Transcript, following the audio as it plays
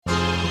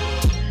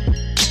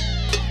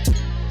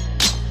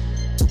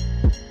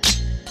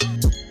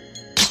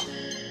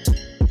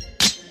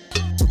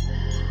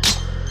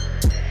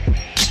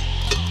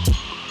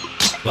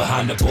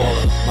behind the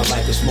baller. My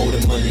life is more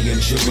than money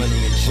and jewelry.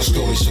 My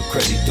story's so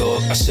crazy,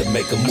 dog. I said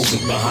make a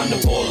movie behind the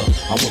baller.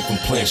 I went from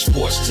playing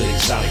sports to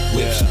exotic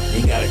whips.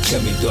 Ain't gotta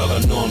tell me, dog. I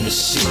know I'm the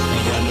shit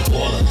behind the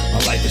baller.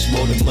 My life is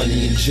more than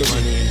money and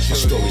jewelry. My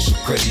story's so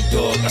crazy,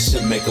 dog. I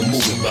said make a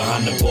movie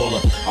behind the baller.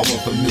 I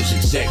went from music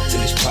exec to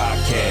this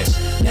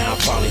podcast. Now I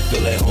finally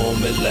feel at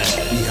home at last.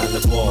 Behind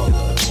the baller.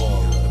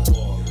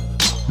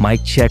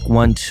 Mic check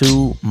 1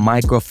 2,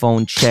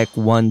 microphone check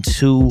 1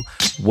 2.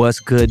 What's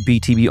good,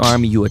 BTB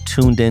Army? You are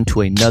tuned in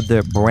to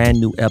another brand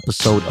new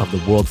episode of the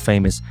world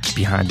famous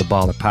Behind the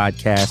Baller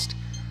podcast,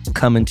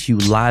 coming to you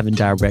live and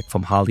direct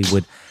from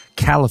Hollywood,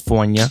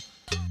 California.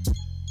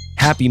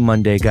 Happy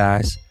Monday,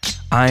 guys.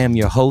 I am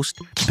your host,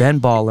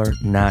 Ben Baller,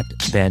 not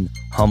Ben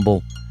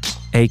Humble,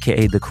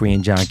 aka the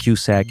Korean John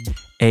Cusack,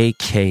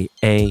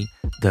 aka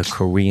the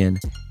Korean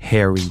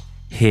Harry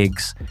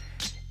Higgs.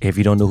 If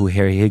you don't know who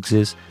Harry Higgs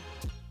is,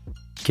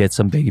 get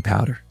some baby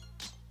powder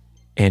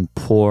and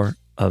pour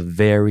a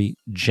very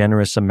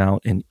generous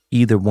amount in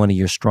either one of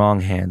your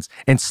strong hands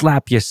and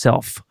slap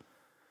yourself.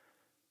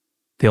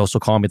 They also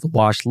call me the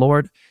Wash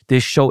Lord.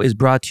 This show is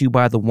brought to you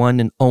by the one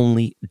and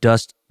only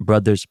Dust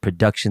Brothers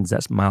Productions.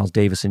 That's Miles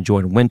Davis and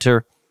Jordan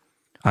Winter.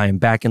 I am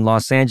back in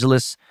Los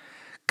Angeles.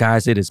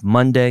 Guys, it is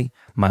Monday,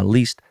 my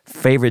least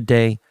favorite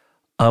day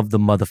of the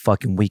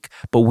motherfucking week.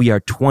 But we are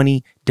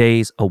 20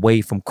 days away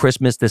from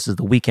Christmas. This is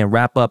the weekend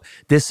wrap up.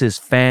 This is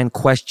fan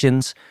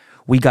questions.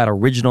 We got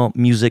original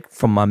music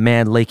from my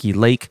man Lakey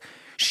Lake.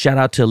 Shout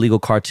out to Illegal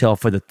Cartel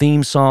for the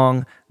theme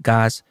song.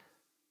 Guys,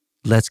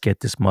 let's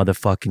get this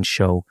motherfucking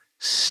show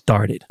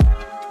started.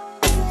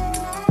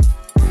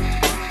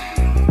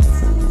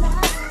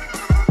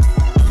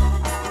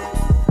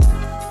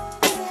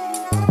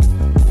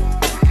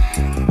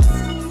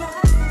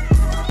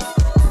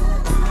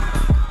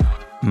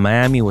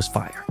 Miami was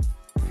fire.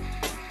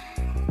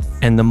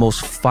 And the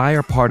most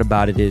fire part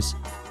about it is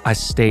I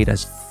stayed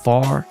as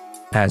far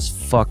as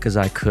fuck as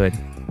I could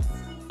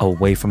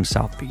away from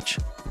South Beach.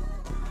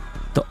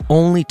 The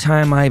only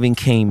time I even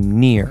came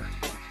near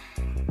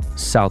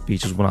South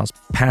Beach was when I was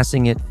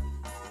passing it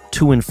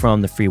to and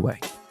from the freeway.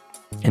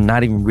 And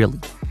not even really,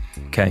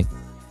 okay?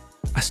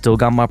 I still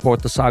got my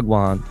Puerto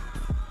Saguan,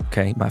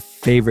 okay? My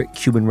favorite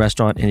Cuban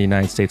restaurant in the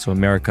United States of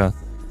America.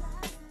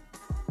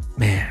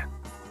 Man.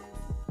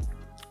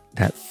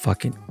 That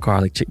fucking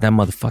garlic chicken, that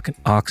motherfucking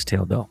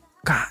oxtail though.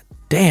 God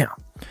damn.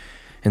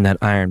 And that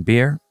iron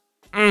beer.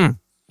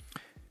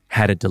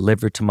 Had it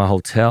delivered to my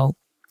hotel.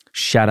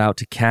 Shout out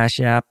to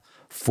Cash App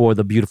for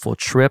the beautiful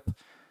trip.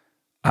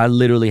 I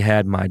literally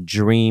had my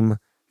dream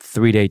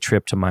 3-day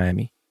trip to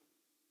Miami.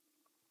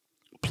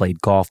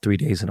 Played golf 3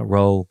 days in a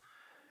row.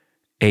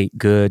 Ate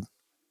good.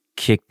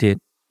 Kicked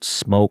it.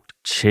 Smoked.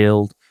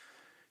 Chilled.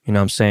 You know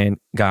what I'm saying?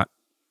 Got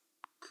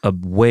a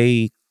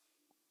way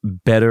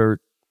better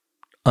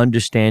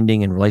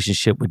understanding and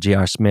relationship with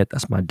J.R. Smith.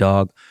 That's my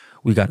dog.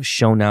 We got a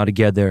show now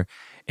together,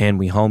 and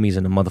we homies,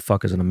 and the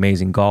motherfucker's an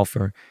amazing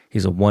golfer.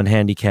 He's a 1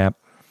 handicap.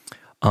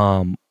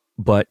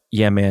 But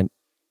yeah, man,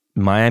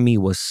 Miami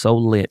was so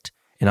lit,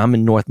 and I'm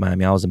in North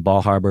Miami. I was in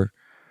Bal Harbour,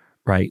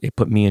 right? They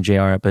put me and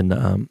J.R. up in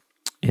the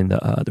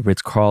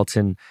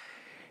Ritz-Carlton,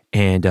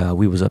 and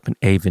we was up in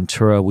A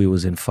Ventura. We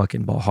was in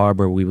fucking Bal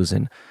Harbour. We was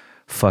in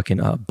fucking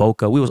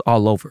Boca. We was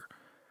all over,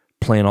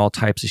 playing all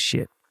types of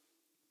shit.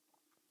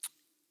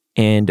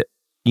 And,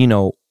 you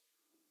know,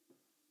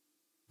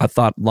 I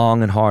thought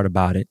long and hard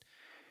about it.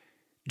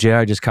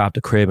 JR just copped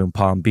a crib in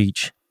Palm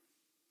Beach.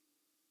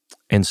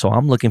 And so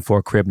I'm looking for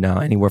a crib now,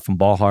 anywhere from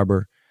Bal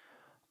Harbour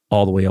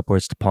all the way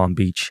upwards to Palm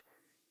Beach.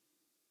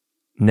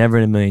 Never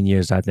in a million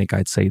years I think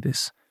I'd say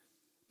this,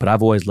 but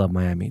I've always loved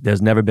Miami.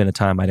 There's never been a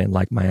time I didn't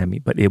like Miami,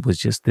 but it was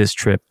just this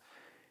trip.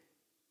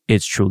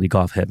 It's truly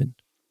golf heaven.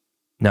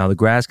 Now, the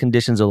grass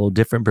conditions are a little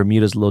different.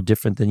 Bermuda's a little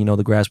different than,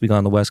 the grass we got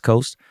on the West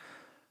Coast.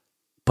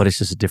 But it's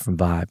just a different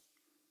vibe.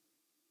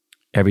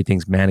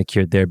 Everything's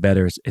manicured there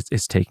better.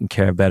 It's taken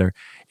care of better.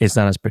 It's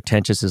not as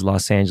pretentious as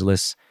Los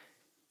Angeles.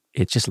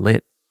 It's just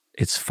lit.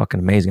 It's fucking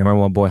amazing. I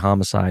remember my boy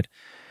Homicide.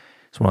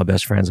 He's one of my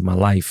best friends in my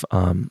life.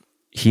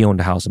 He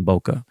owned a house in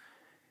Boca,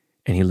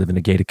 and he lived in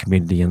a gated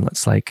community. And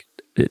it's like,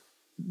 no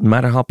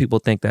matter how people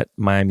think that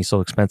Miami's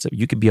so expensive,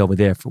 you could be over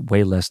there for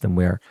way less than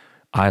where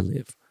I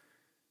live.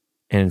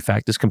 And in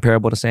fact, it's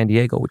comparable to San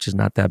Diego, which is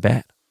not that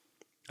bad.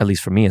 At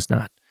least for me, it's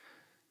not.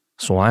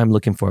 So I'm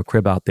looking for a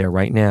crib out there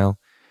right now,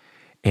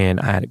 and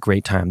I had a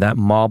great time. That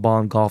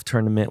Malbon golf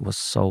tournament was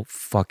so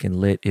fucking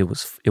lit. It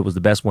was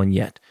the best one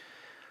yet.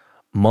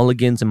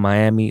 Mulligan's in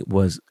Miami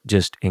was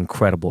just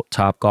incredible.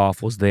 Top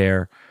Golf was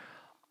there.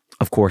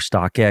 Of course,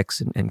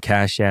 StockX and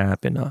Cash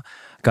App, and I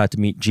got to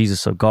meet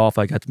Jesus of Golf.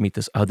 I got to meet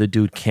this other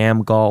dude,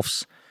 Cam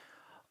Golfs.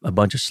 A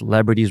bunch of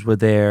celebrities were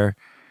there.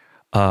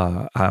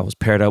 I was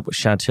paired up with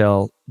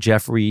Chantel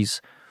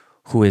Jeffries,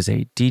 who is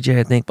a DJ,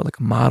 I think, but like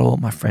a model.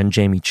 My friend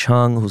Jamie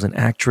Chung, who's an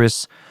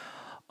actress.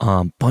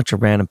 Bunch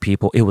of random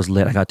people. It was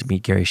lit. I got to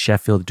meet Gary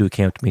Sheffield. The dude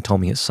came up to me, told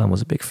me his son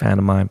was a big fan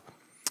of mine.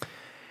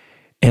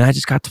 And I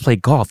just got to play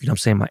golf. You know what I'm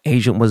saying? My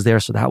agent was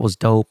there, so that was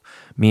dope.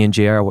 Me and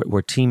JR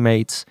were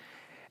teammates.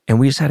 And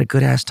we just had a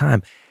good-ass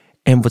time.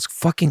 And what's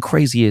fucking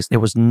crazy is there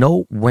was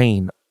no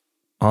rain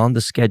on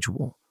the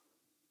schedule,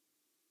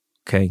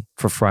 okay,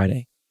 for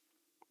Friday.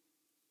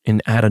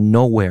 And out of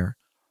nowhere,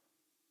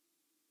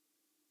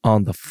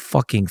 on the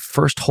fucking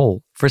first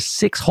hole, for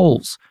 6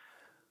 holes,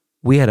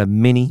 we had a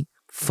mini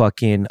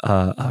fucking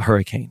a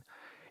hurricane.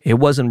 It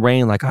wasn't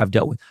rain like I've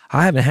dealt with.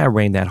 I haven't had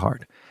rain that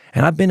hard.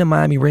 And I've been in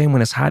Miami rain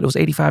when it's hot. It was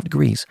 85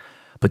 degrees.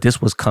 But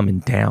this was coming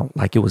down.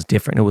 Like, it was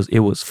different. It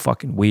was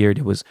fucking weird.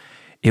 It was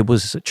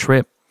a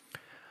trip.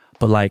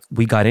 But like,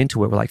 we got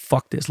into it. We're like,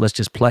 fuck this. Let's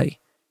just play.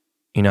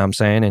 You know what I'm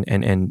saying?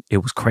 And it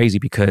was crazy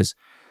because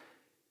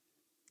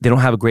they don't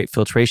have a great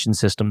filtration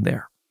system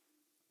there.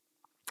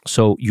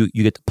 So you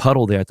get to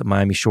puddle there at the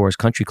Miami Shores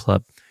Country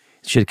Club.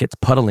 You should get to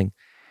puddling.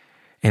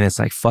 And it's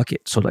like, fuck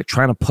it. So like,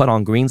 trying to putt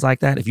on greens like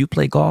that, if you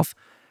play golf,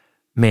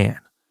 man,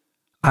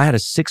 I had a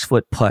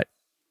 6-foot putt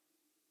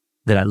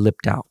that I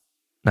lipped out.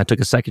 And I took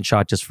a second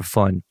shot just for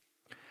fun.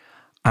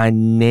 I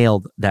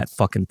nailed that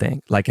fucking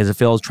thing. Like, as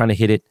if I was trying to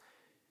hit it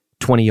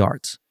 20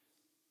 yards.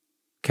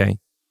 Okay.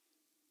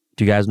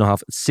 Do you guys know how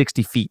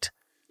 60 feet?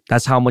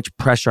 That's how much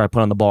pressure I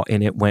put on the ball,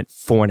 and it went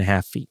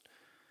 4.5 feet.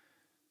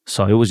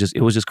 So it was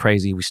just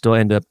crazy. We still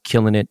ended up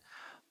killing it.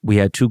 We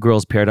had 2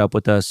 girls paired up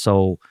with us.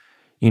 So,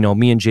 you know,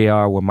 me and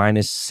JR were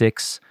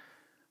 -6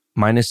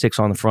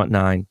 on the front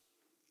 9,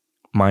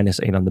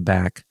 -8 on the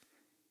back.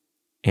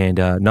 And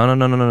no.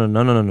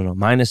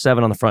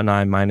 -7 on the front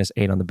 9,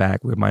 -8 on the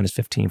back. We were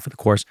 -15 for the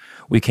course.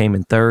 We came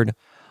in third.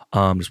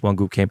 Just one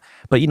group came.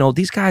 But, you know,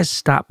 these guys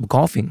stopped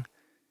golfing.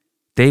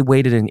 They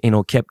waited and, you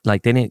know, kept,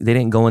 like, they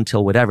didn't go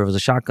until whatever. It was a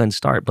shotgun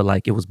start, but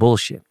like, it was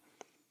bullshit.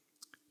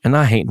 And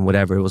not hating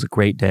whatever. It was a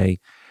great day.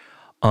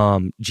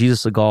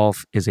 Jesus of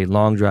Golf is a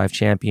long drive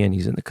champion.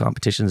 He's in the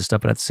competitions and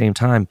stuff, but at the same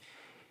time,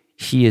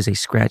 he is a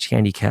scratch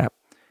handicap.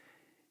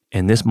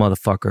 And this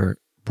motherfucker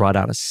brought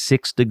out a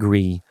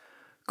 6-degree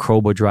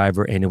crowbar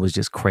driver, and it was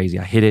just crazy.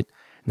 I hit it,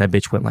 and that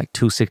bitch went like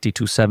 260,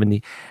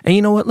 270. And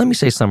you know what? Let me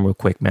say something real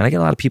quick, man. I get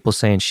a lot of people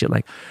saying shit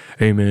like,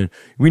 hey, man,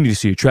 we need to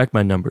see your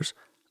TrackMan numbers.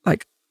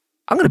 Like,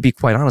 I'm going to be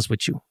quite honest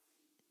with you.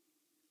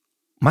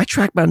 My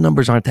TrackMan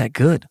numbers aren't that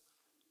good.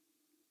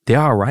 They're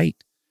all right.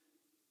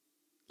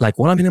 Like,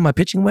 what I'm hitting my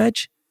pitching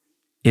wedge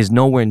is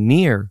nowhere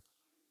near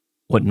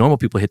what normal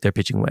people hit their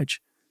pitching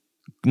wedge.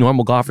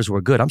 Normal golfers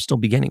were good. I'm still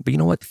beginning. But you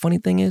know what the funny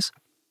thing is?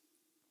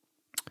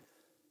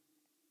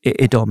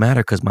 It don't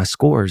matter because my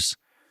scores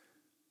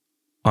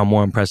are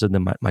more impressive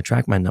than my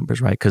TrackMan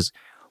numbers, right? Because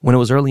when it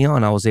was early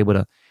on, I was able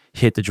to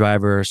hit the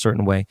driver a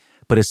certain way,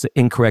 but it's the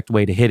incorrect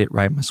way to hit it,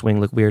 right? My swing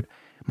looked weird.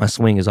 My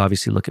swing is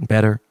obviously looking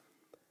better.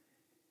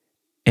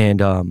 And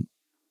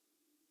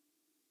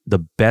the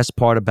best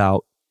part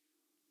about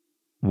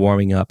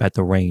warming up at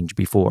the range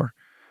before,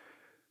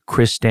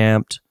 Chris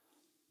Stamped,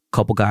 a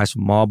couple guys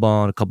from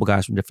Marbonne, a couple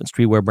guys from different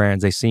streetwear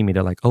brands, they see me,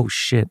 they're like, oh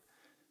shit,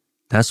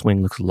 that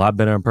swing looks a lot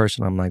better in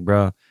person. I'm like,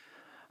 bro,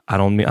 I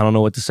don't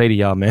know what to say to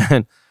y'all,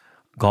 man.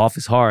 Golf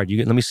is hard.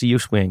 Let me see you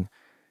swing.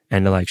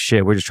 And they're like,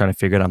 shit, we're just trying to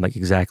figure it out. I'm like,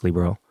 exactly,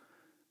 bro.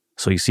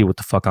 So you see what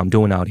the fuck I'm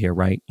doing out here,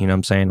 right? You know what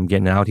I'm saying? I'm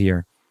getting out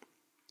here.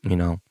 You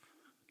know,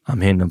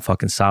 I'm hitting them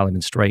fucking solid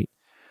and straight.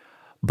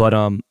 But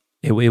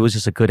it was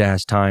just a good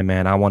ass time,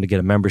 man. I want to get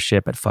a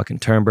membership at fucking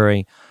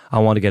Turnberry. I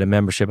want to get a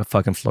membership at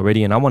fucking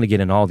Floridian. I want to get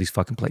in all these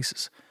fucking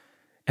places.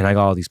 And I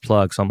got all these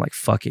plugs. So I'm like,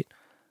 fuck it.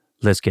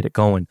 Let's get it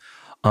going.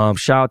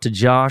 Shout out to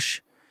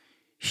Josh.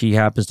 He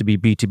happens to be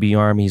B2B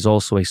Army. He's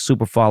also a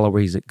super follower.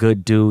 He's a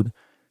good dude.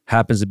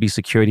 Happens to be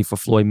security for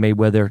Floyd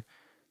Mayweather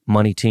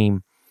money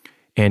team.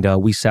 And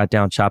we sat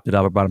down, chopped it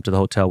up. I brought him to the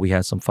hotel. We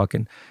had some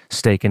fucking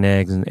steak and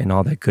eggs and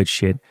all that good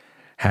shit.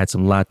 Had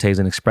some lattes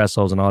and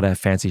espressos and all that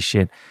fancy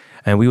shit.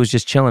 And we was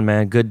just chilling,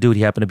 man. Good dude.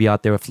 He happened to be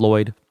out there with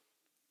Floyd.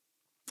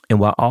 And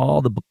while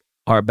all the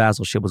Art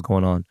Basel shit was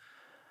going on,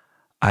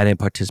 I didn't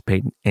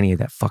participate in any of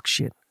that fuck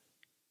shit.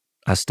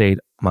 I stayed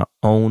my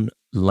own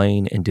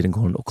lane and didn't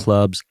go to no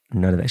clubs,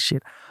 none of that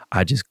shit.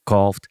 I just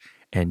golfed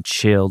and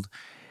chilled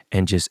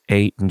and just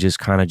ate and just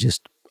kind of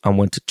I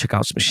went to check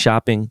out some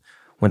shopping,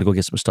 went to go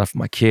get some stuff for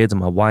my kids and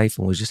my wife,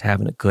 and was just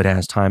having a good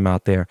ass time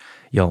out there.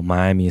 Yo,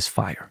 Miami is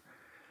fire.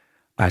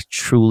 I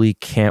truly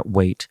can't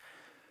wait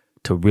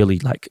to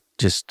really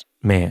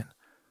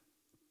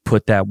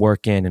put that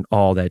work in and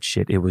all that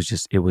shit. It was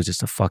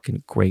just a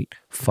fucking great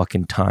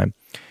fucking time.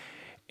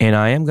 And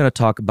I am going to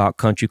talk about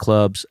country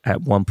clubs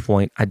at one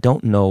point. I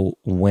don't know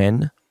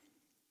when,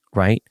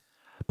 right?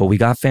 But we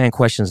got fan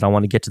questions, and I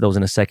want to get to those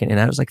in a second. And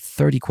that was like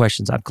 30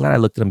 questions. I'm glad I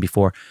looked at them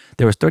before.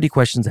 There was 30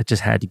 questions that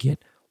just had to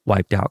get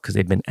wiped out because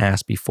they'd been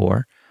asked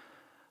before.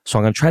 So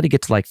I'm going to try to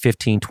get to like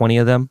 15, 20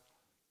 of them,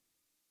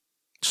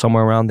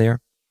 somewhere around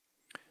there.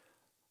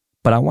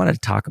 But I wanted to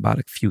talk about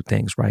a few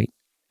things, right?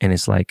 And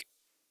it's like,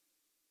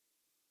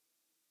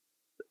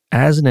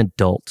 as an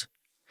adult,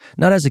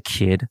 not as a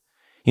kid.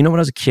 You know, when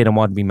I was a kid, I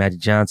wanted to be Magic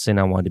Johnson.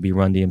 I wanted to be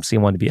Run DMC.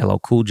 I wanted to be LL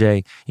Cool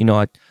J. You know,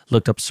 I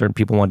looked up certain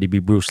people. I wanted to be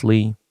Bruce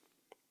Lee.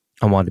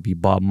 I wanted to be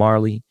Bob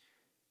Marley.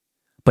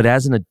 But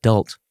as an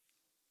adult,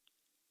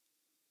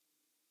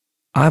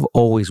 I've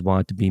always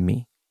wanted to be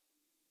me.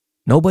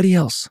 Nobody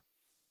else.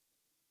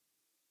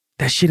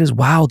 That shit is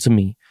wild to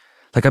me.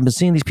 Like I've been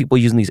seeing these people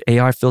using these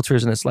AI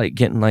filters and it's like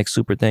getting like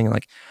super thing.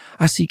 Like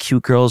I see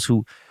cute girls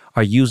who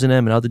are using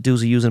them and other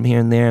dudes are using them here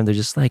and there. And they're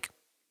just like,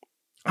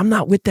 I'm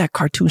not with that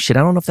cartoon shit.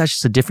 I don't know if that's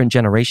just a different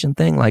generation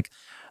thing. Like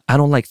I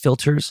don't like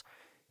filters.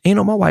 And, you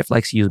know, my wife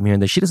likes to use them here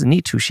and there. She doesn't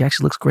need to. She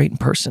actually looks great in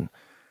person.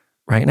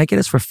 Right. And I get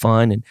it's for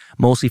fun and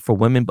mostly for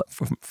women, but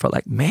for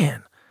like,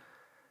 man,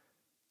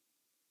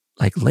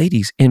 like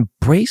ladies,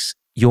 embrace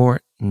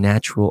your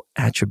natural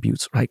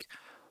attributes. Like,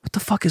 what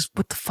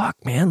the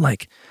fuck, man?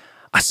 Like,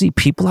 I see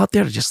people out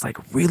there that just like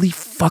really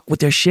fuck with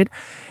their shit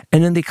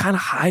and then they kind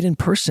of hide in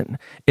person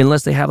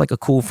unless they have like a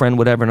cool friend,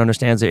 whatever, and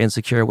understands they're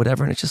insecure,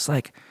 whatever. And it's just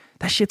like,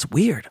 that shit's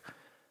weird.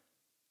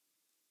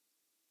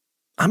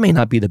 I may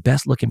not be the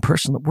best looking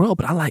person in the world,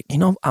 but I like, you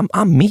know,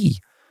 I'm me.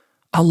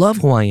 I love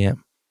who I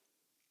am.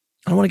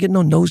 I don't want to get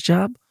no nose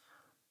job.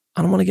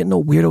 I don't want to get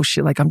no weirdo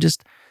shit. Like I'm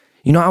just,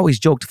 you know, I always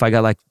joked if I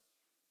got like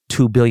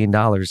 $2 billion,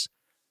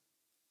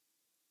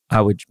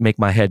 I would make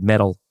my head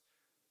metal,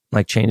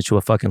 like change it to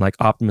a fucking like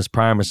Optimus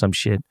Prime or some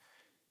shit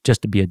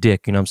just to be a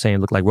dick. You know what I'm saying?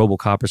 Look like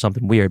RoboCop or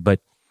something weird, but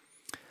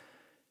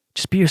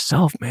just be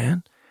yourself,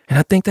 man. And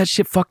I think that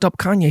shit fucked up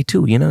Kanye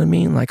too. You know what I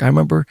mean? Like I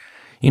remember,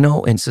 you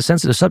know, and it's a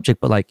sensitive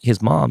subject, but like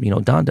his mom, you know,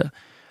 Donda,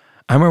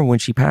 I remember when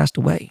she passed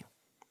away.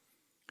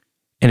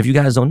 And if you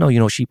guys don't know, you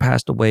know, she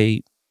passed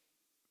away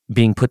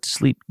being put to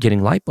sleep,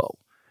 getting lipo.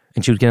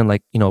 And she was getting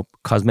like, you know,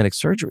 cosmetic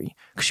surgery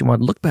because she wanted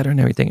to look better and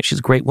everything. And she's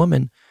a great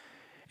woman.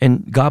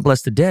 And God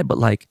bless the dead. But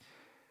like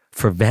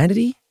for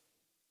vanity,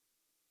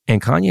 and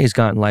Kanye's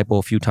gotten lipo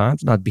a few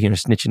times, not being a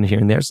snitching here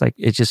and there. It's like,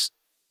 it's just,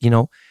 you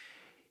know,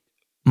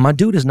 my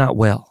dude is not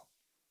well.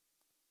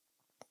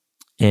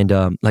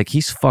 And like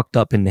he's fucked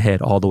up in the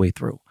head all the way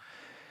through.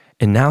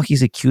 And now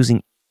he's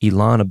accusing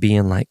Elon of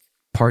being like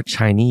part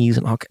Chinese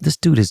and all. This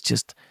dude is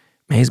just,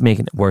 man, he's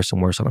making it worse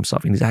and worse on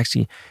himself. And he's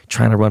actually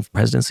trying to run for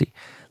presidency.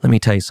 Let me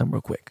tell you something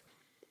real quick.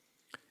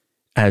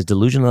 As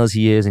delusional as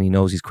he is and he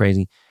knows he's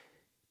crazy,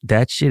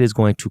 that shit is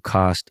going to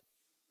cost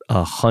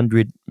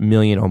 $100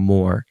 million or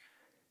more.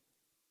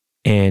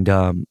 And,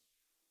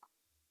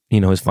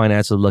 you know, his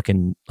finances are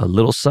looking a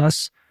little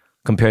sus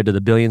compared to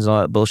the billions and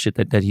all that bullshit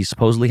that he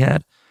supposedly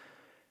had.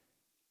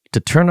 To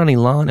turn on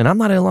Elon, and I'm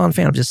not an Elon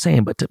fan, I'm just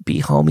saying, but to be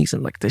homies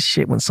and like this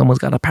shit when someone's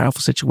got a powerful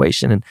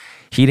situation and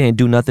he didn't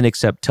do nothing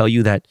except tell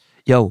you that,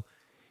 yo,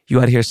 you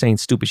out here saying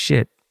stupid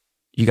shit.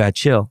 You got to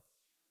chill.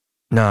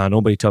 Nah,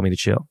 nobody told me to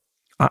chill.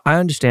 I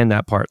understand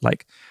that part.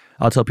 Like,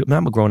 I'll tell people, man,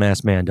 I'm a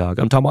grown-ass man, dog.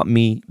 I'm talking about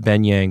me,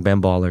 Ben Yang,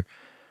 Ben Baller.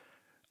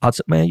 I'll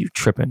say, man, you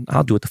tripping.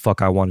 I'll do what the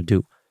fuck I want to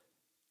do.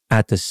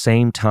 At the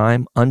same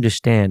time,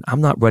 understand,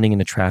 I'm not running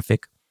into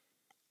traffic.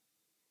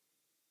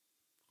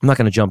 I'm not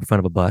going to jump in front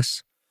of a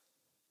bus.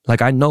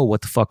 Like, I know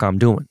what the fuck I'm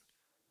doing.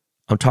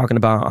 I'm talking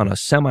about on a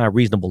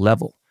semi-reasonable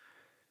level.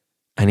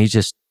 And he's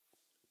just,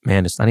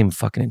 man, it's not even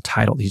fucking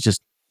entitled. He's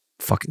just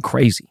fucking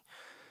crazy.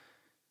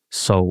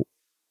 So,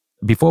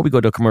 before we go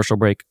to a commercial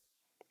break,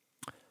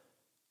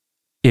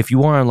 if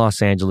you are in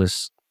Los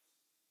Angeles,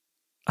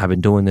 I've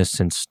been doing this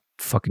since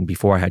fucking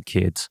before I had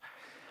kids.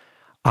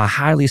 I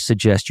highly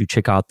suggest you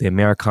check out the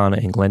Americana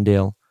in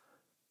Glendale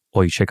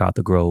or you check out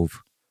the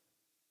Grove.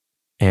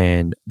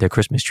 And their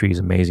Christmas tree is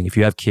amazing. If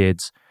you have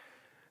kids,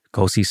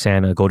 go see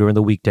Santa. Go during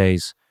the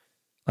weekdays.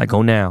 Like,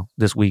 go now,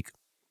 this week.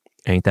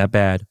 Ain't that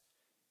bad.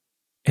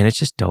 And it's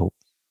just dope.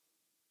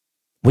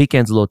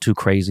 Weekend's a little too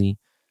crazy,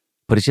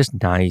 but it's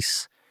just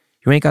nice.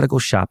 You ain't got to go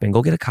shopping.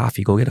 Go get a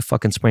coffee. Go get a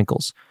fucking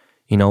Sprinkles.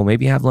 You know,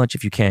 maybe have lunch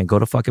if you can. Go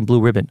to fucking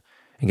Blue Ribbon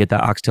and get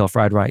that oxtail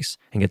fried rice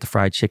and get the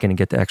fried chicken and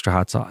get the extra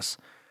hot sauce,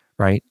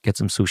 right? Get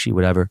some sushi,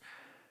 whatever.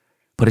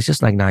 But it's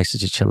just like nice to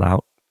just chill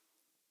out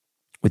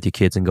with your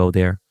kids and go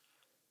there.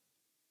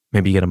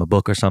 Maybe you get them a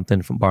book or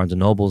something from Barnes &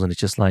 Nobles, and it's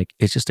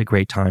just a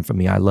great time for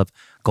me. I love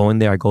going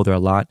there. I go there a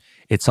lot.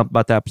 It's something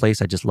about that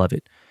place. I just love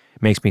it.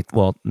 It makes me,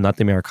 well, not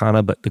the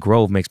Americana, but the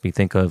Grove makes me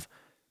think of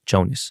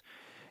Jonas.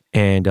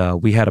 And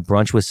we had a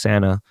brunch with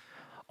Santa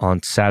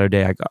on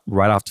Saturday. I got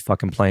right off the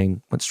fucking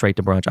plane, went straight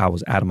to brunch. I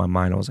was out of my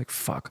mind. I was like,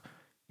 fuck.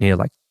 Needed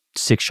like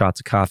 6 shots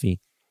of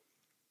coffee.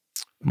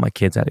 My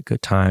kids had a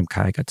good time.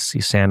 Kai got to see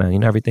Santa, you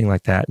know, everything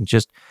like that. And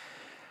just,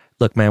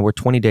 look, man, we're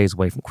 20 days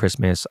away from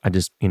Christmas. I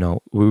just, you know,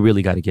 we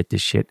really got to get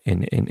this shit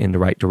in the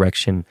right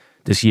direction.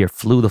 This year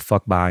flew the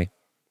fuck by.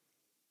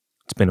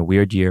 It's been a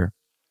weird year.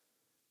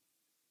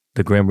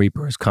 The Grim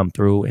Reaper has come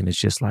through and it's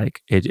just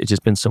like, it's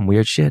just been some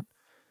weird shit.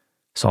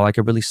 That's all I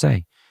could really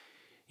say,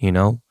 you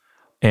know?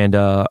 And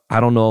I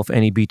don't know if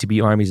any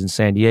B2B armies in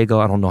San Diego.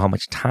 I don't know how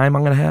much time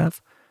I'm going to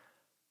have,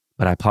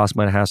 but I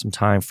possibly might have some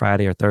time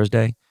Friday or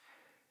Thursday.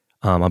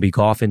 I'll be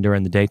golfing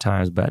during the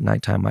daytimes, but at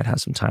nighttime I might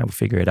have some time to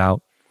figure it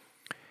out.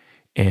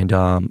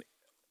 And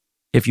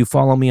if you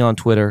follow me on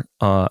Twitter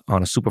on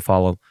a super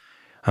follow,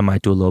 I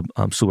might do a little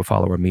super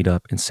follower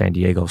meetup in San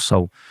Diego.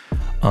 So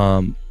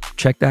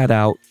check that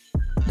out.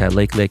 That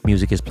Lake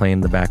music is playing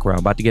in the background.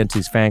 About to get into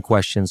these fan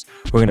questions.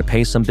 We're going to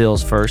pay some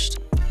bills first.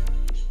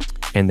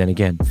 And then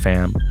again,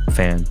 fan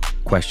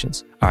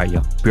questions. All right,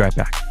 yo. Be right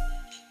back.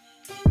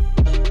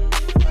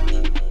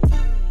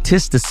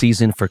 'Tis the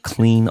season for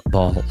clean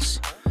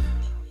balls.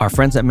 Our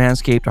friends at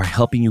Manscaped are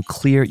helping you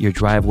clear your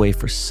driveway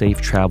for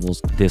safe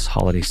travels this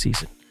holiday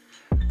season.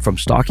 From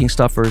stocking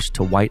stuffers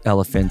to white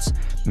elephants,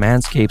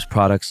 Manscaped's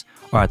products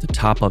are at the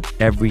top of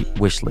every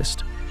wish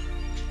list.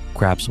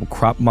 Grab some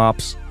crop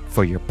mops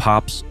for your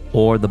pops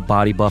or the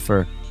body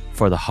buffer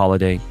for the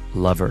holiday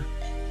lover.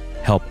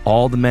 Help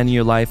all the men in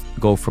your life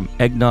go from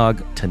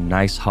eggnog to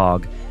nice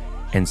hog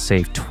and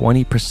save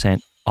 20%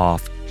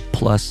 off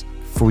plus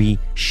free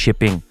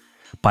shipping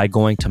by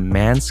going to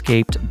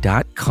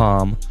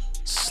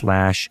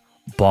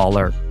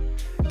manscaped.com/baller.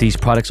 These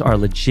products are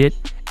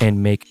legit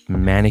and make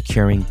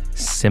manicuring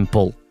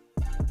simple.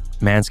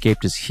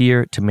 Manscaped is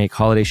here to make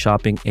holiday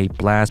shopping a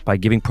blast by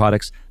giving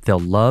products they'll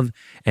love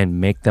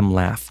and make them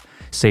laugh.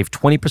 Save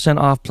 20%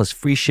 off plus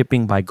free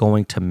shipping by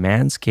going to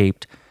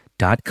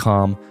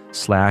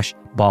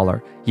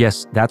manscaped.com/baller.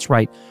 Yes, that's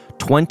right.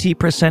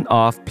 20%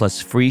 off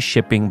plus free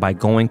shipping by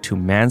going to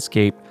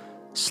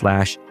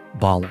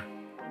manscaped/baller.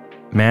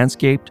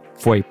 Manscaped,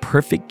 for a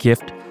perfect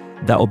gift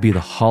that will be the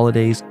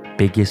holidays'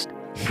 biggest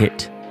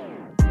hit.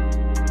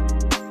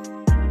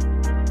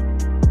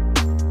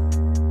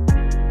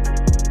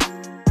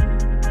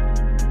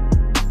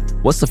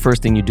 What's the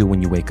first thing you do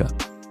when you wake up?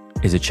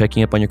 Is it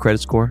checking up on your credit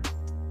score?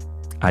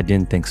 I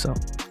didn't think so.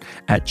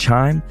 At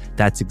Chime,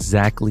 that's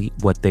exactly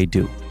what they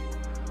do.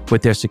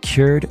 With their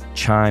secured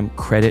Chime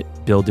Credit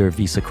Builder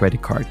Visa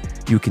credit card,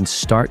 you can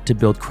start to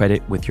build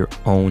credit with your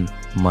own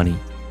money.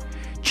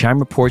 Chime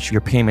reports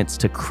your payments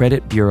to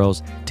credit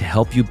bureaus to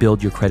help you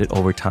build your credit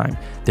over time.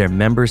 Their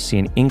members see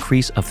an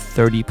increase of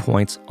 30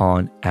 points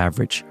on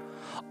average.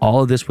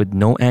 All of this with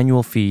no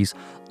annual fees,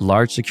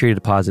 large security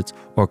deposits,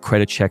 or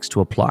credit checks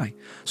to apply.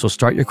 So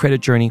start your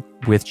credit journey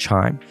with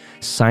Chime.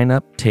 Sign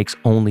up takes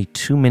only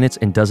 2 minutes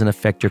and doesn't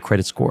affect your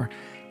credit score.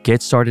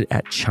 Get started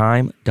at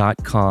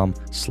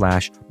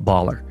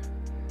chime.com/baller.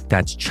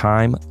 That's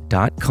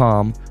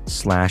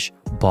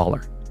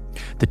chime.com/baller.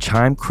 The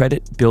Chime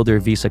Credit Builder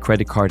Visa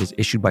credit card is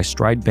issued by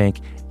Stride Bank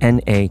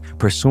N.A.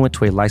 pursuant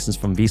to a license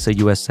from Visa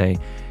USA.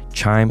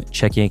 Chime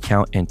checking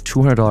account and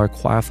 $200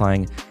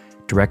 qualifying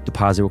direct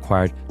deposit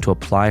required to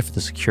apply for the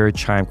secured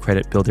Chime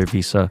Credit Builder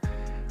Visa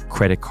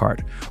credit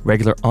card.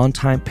 Regular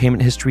on-time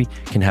payment history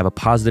can have a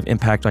positive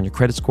impact on your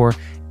credit score.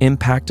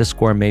 Impact to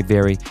score may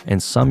vary, and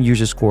some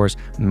user scores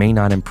may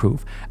not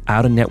improve.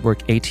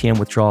 Out-of-network ATM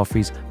withdrawal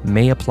fees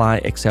may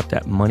apply except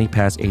at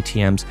MoneyPass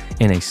ATMs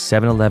in a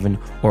 7-Eleven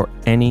or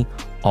any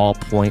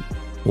Allpoint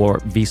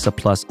or Visa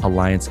Plus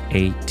Alliance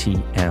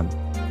ATM.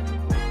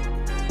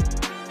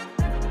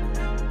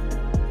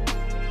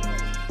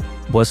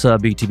 What's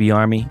up, BTB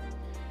Army?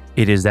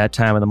 It is that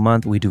time of the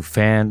month. We do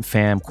fam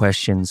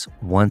questions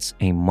once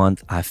a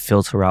month. I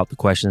filter out the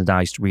questions. Now I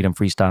used to read them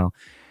freestyle,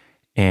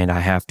 and I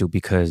have to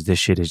because this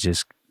shit is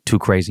just too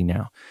crazy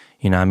now.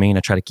 You know what I mean?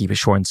 I try to keep it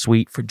short and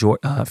sweet for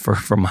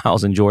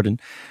Miles and Jordan.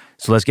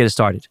 So let's get it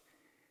started.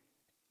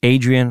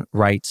 Adrian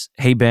writes,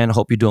 "Hey Ben,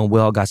 hope you're doing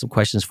well. Got some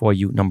questions for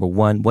you. Number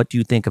one, what do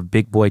you think of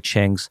Big Boy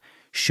Cheng's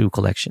shoe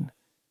collection?"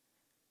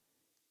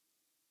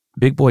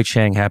 Big Boy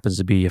Cheng happens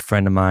to be a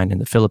friend of mine in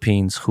the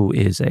Philippines who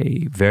is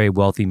a very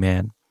wealthy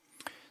man.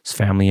 His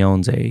family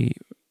owns a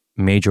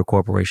major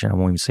corporation. I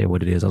won't even say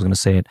what it is. I was going to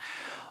say it.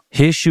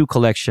 His shoe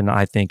collection,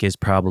 I think, is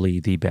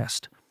probably the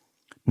best.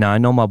 Now, I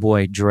know my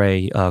boy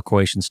Dre,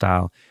 Croatian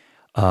style,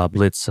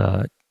 Blitz,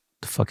 the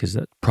fuck is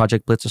that?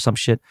 Project Blitz or some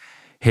shit.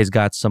 He's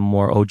got some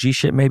more OG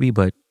shit maybe,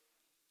 but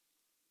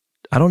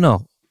I don't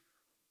know.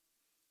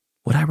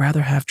 Would I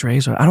rather have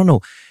Dre's? Or I don't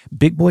know.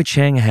 Big Boy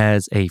Cheng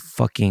has a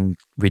fucking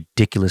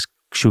ridiculous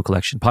shoe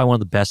collection. Probably one of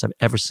the best I've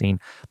ever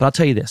seen. But I'll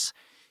tell you this.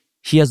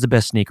 He has the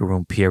best sneaker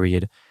room,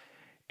 period.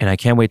 And I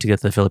can't wait to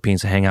get to the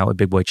Philippines to hang out with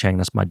Big Boy Cheng.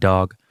 That's my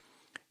dog.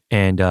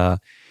 And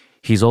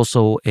he's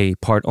also a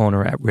part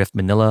owner at Riff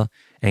Manila.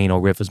 And, you know,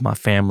 Riff is my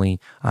family.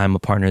 I'm a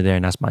partner there,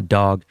 and that's my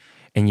dog.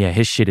 And yeah,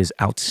 his shit is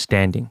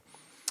outstanding.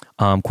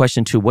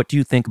 Question 2, what do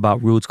you think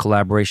about Rude's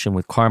collaboration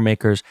with car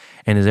makers?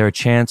 And is there a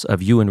chance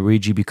of you and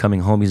Luigi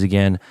becoming homies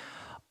again?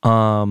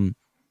 Thought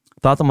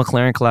the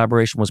McLaren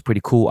collaboration was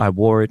pretty cool. I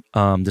wore it.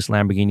 This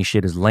Lamborghini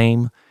shit is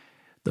lame.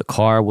 The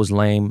car was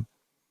lame.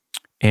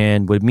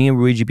 And would me and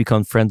Luigi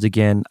become friends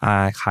again?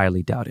 I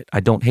highly doubt it. I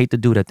don't hate the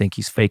dude. I think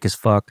he's fake as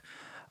fuck.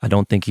 I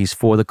don't think he's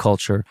for the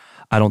culture.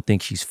 I don't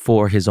think he's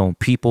for his own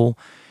people.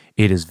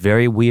 It is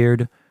very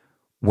weird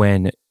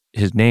when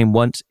his name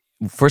once,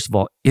 first of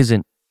all,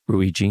 isn't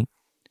Luigi.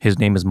 His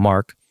name is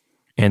Mark,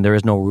 and there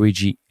is no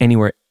Luigi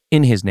anywhere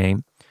in his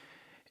name.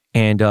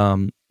 And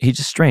he's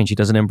just strange. He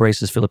doesn't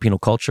embrace his Filipino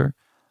culture.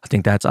 I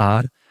think that's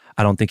odd.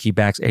 I don't think he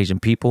backs Asian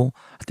people.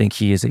 I think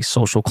he is a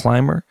social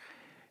climber.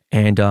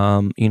 And,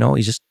 you know,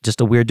 he's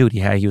just a weird dude.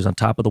 He was on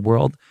top of the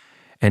world.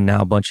 And now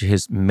a bunch of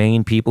his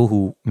main people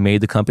who made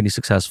the company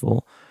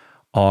successful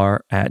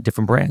are at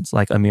different brands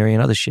like Amiri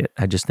and other shit.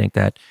 I just think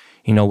that,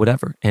 you know,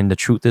 whatever. And the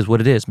truth is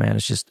what it is, man.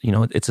 It's just, you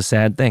know, it's a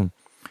sad thing.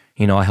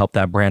 You know, I helped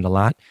that brand a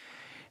lot.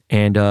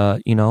 And,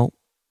 you know,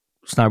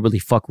 it's not really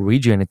fuck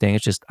Luigi or anything.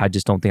 It's just, I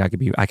just don't think I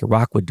could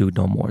rock with dude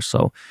no more.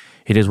 So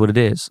it is what it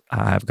is.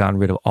 I've gotten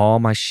rid of all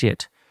my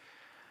shit.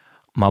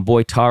 My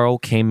boy Taro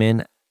came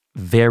in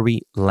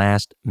very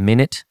last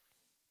minute.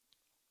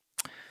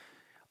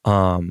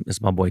 This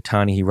is my boy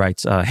Tani. He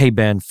writes, hey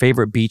Ben,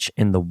 favorite beach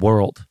in the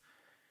world?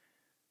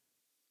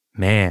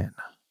 Man.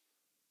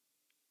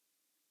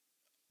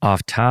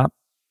 Off top,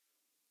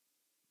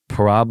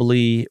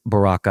 probably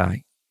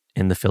Boracay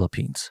in the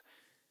Philippines.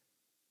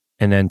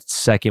 And then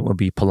second would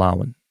be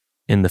Palawan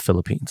in the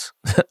Philippines.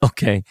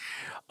 Okay.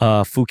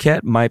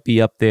 Phuket might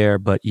be up there,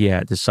 but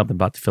yeah, there's something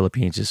about the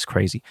Philippines just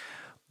crazy.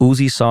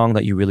 Uzi song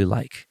that you really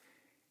like?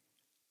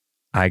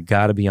 I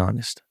gotta be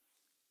honest.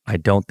 I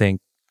don't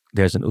think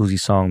there's an Uzi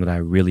song that I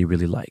really,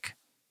 really like.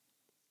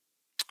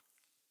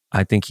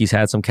 I think he's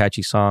had some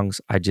catchy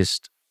songs.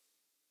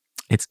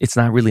 It's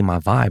not really my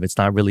vibe. It's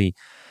not really,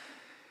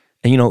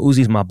 and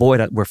Uzi's my boy,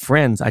 that we're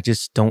friends. I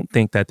just don't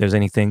think that there's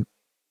anything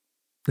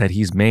that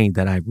he's made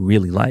that I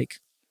really like.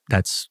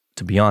 That's,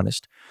 to be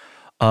honest.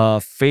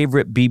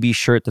 Favorite BB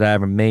shirt that I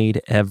ever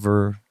made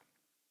ever?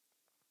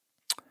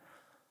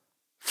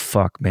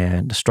 Fuck,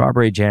 man. The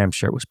Strawberry Jam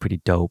shirt was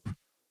pretty dope.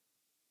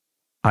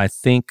 I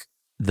think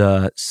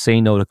the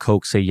Say No to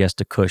Coke, Say Yes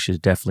to Kush is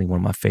definitely one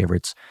of my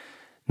favorites.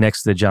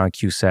 Next to the John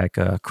Cusack,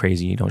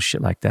 crazy,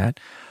 shit like that.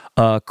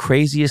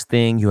 Craziest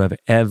thing you have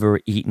ever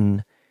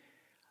eaten?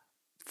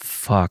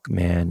 Fuck,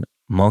 man.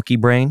 Monkey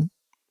brain,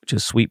 which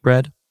is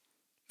sweetbread.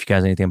 If you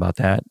guys know anything about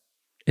that.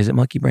 Is it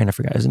monkey brain? I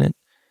forgot, isn't it?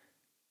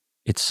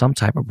 It's some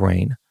type of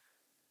brain.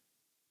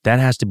 That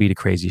has to be the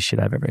craziest shit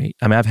I've ever eaten.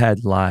 I mean, I've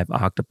had live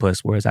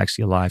octopus where it's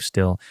actually alive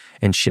still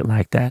and shit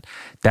like that.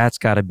 That's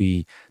got to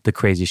be the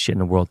craziest shit in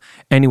the world.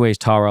 Anyways,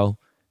 Taro,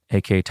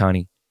 a.k.a.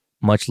 Tani,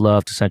 much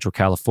love to Central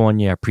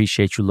California. I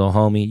appreciate you, little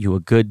homie. You a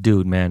good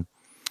dude, man.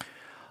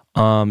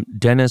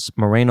 Dennis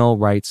Moreno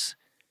writes,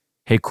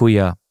 hey,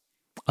 Kuya,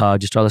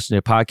 just started listening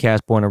to your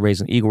podcast, born and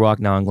raised in Eagle Rock,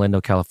 now in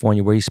Glendale,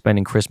 California. Where are you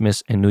spending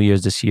Christmas and New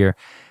Year's this year?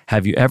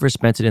 Have you ever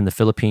spent it in the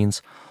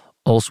Philippines?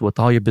 Also, with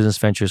all your business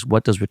ventures,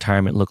 what does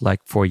retirement look like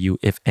for you,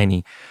 if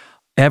any?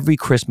 Every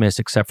Christmas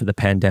except for the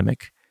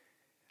pandemic.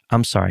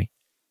 I'm sorry.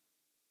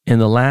 In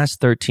the last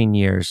 13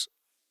 years,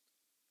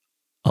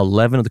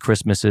 11 of the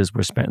Christmases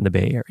were spent in the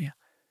Bay Area.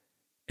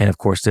 And of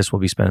course, this will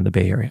be spent in the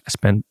Bay Area. I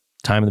spend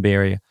time in the Bay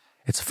Area.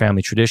 It's a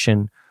family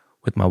tradition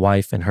with my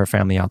wife and her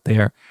family out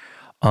there.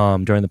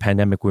 During the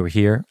pandemic, we were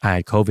here. I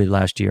had COVID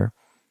last year.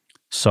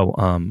 So,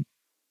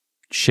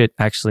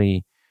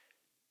 actually,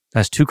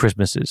 that's 2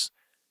 Christmases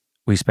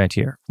we spent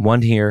here.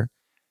 One here,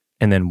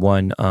 and then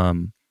one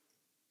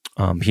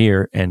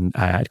here, and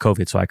I had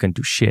COVID, so I couldn't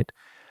do shit.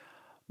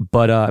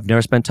 But I've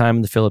never spent time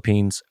in the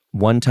Philippines.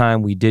 One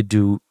time we did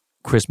do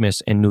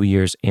Christmas and New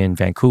Year's in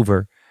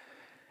Vancouver,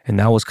 and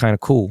that was kind of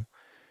cool.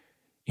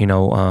 It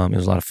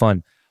was a lot of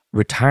fun.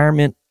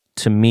 Retirement,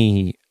 to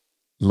me,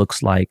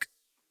 looks like,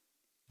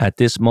 at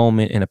this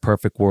moment in a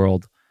perfect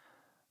world,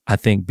 I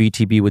think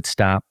BTB would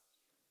stop.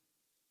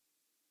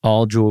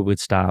 All jewelry would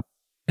stop.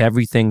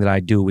 Everything that I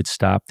do would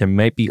stop. There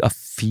might be a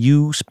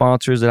few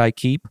sponsors that I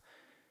keep,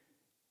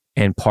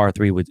 and Par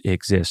 3 would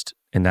exist,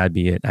 and that'd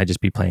be it. I'd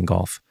just be playing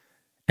golf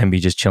and be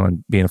just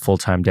chilling, being a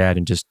full-time dad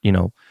and just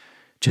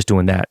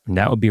doing that. And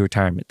that would be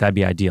retirement. That'd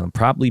be ideal. And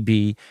probably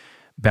be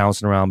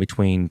bouncing around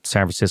between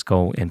San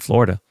Francisco and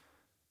Florida.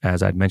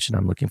 As I'd mentioned,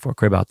 I'm looking for a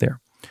crib out there.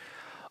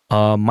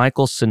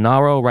 Michael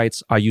Sinaro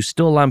writes, are you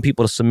still allowing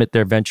people to submit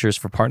their ventures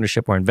for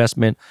partnership or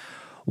investment?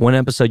 One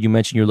episode you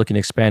mentioned you're looking to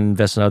expand and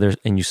invest in others,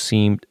 and you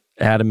seemed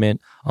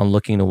adamant on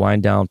looking to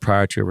wind down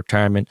prior to your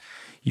retirement.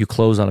 You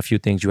closed on a few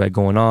things you had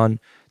going on.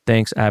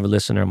 Thanks, avid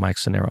listener, Mike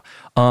Sinero.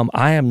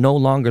 I am no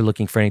longer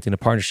looking for anything to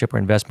partnership or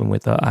investment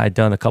with. I had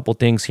done a couple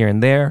things here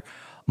and there.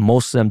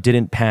 Most of them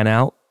didn't pan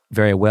out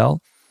very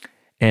well,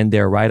 and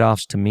they're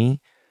write-offs to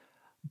me.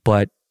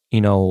 But,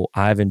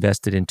 I've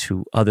invested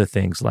into other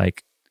things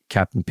like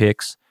Captain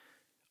Picks,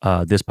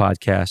 this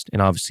podcast,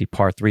 and obviously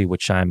Par 3,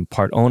 which I'm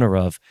part owner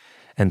of,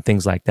 and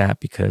things like that,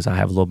 because I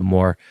have a little bit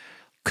more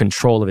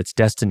control of its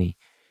destiny.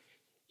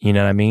 You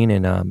know what I mean?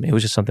 And it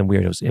was just something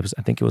weird. It was.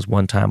 I think it was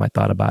one time I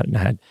thought about it, and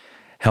I had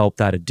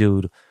helped out a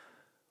dude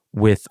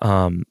with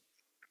a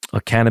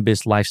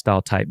cannabis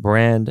lifestyle type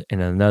brand,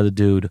 and another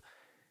dude,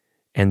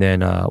 and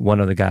then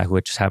one other guy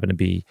who just happened to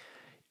be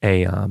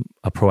a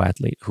pro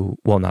athlete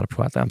not a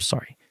pro athlete, I'm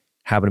sorry,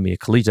 happened to be a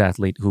collegiate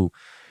athlete who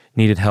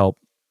needed help,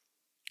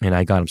 and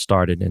I got him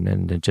started, and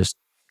then it just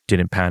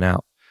didn't pan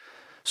out.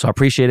 So I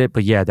appreciate it,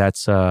 but yeah,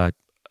 that's a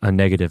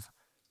negative.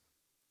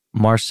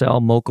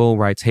 Marcel Moko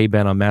writes, hey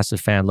Ben, I'm a massive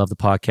fan, love the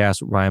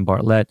podcast with Ryan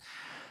Bartlett.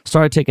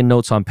 Started taking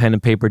notes on pen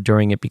and paper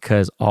during it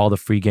because all the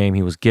free game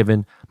he was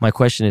given. My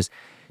question is,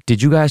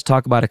 did you guys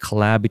talk about a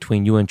collab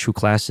between you and True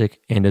Classic,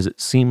 and does it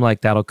seem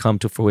like that'll come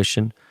to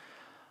fruition?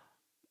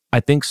 I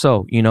think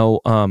so.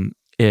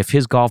 If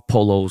his golf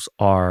polos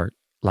are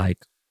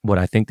like what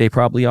I think they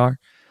probably are,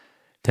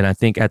 then I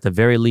think at the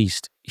very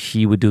least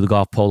he would do the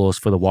golf polos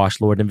for the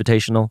Wash Lord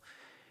Invitational.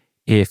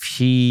 If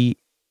he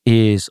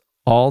is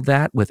all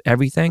that with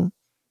everything,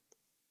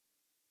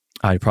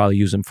 I'd probably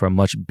use him for a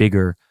much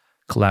bigger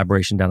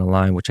collaboration down the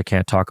line, which I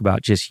can't talk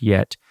about just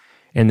yet.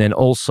 And then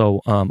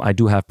also, I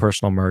do have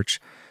personal merch,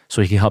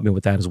 so he can help me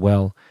with that as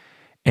well.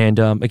 And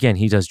again,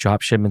 he does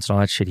drop shipments and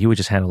all that shit. He would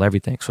just handle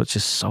everything. So it's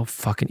just so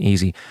fucking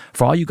easy.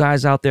 For all you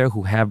guys out there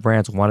who have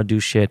brands, want to do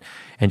shit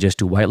and just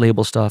do white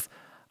label stuff,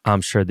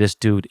 I'm sure this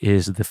dude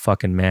is the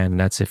fucking man. And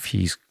that's if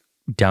he's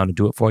down to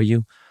do it for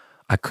you.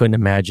 I couldn't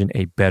imagine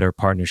a better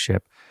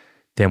partnership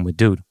than with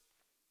dude.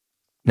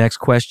 Next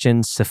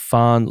question,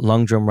 Stefan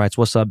Lungdrum writes,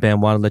 what's up,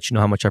 Ben? Want to let you know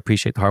how much I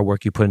appreciate the hard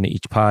work you put into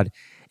each pod.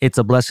 It's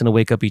a blessing to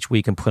wake up each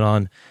week and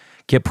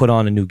get put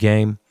on a new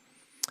game.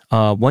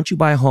 Once you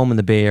buy a home in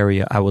the Bay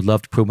Area, I would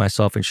love to prove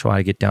myself and show how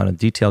to get down in the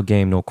detail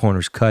game. No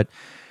corners cut,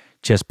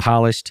 just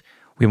polished.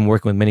 We've been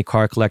working with many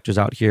car collectors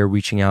out here,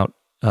 reaching out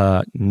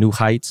new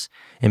heights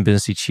in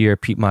business each year.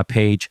 Peep my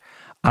page,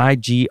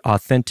 IG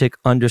authentic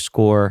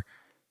 _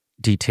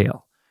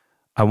 detail.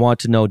 I want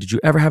to know, did you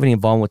ever have any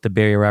involvement with the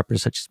Bay Area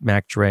rappers such as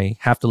Mac Dre?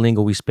 Half the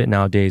lingo we spit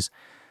nowadays,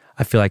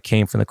 I feel like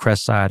came from the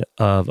crest side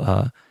of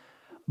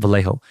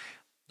Vallejo.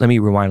 Let me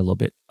rewind a little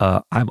bit.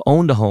 I've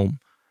owned a home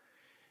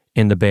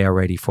in the Bay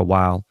already for a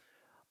while.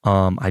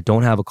 I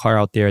don't have a car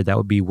out there that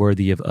would be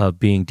worthy of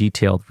being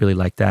detailed really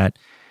like that.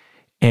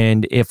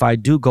 And if I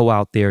do go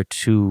out there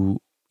to,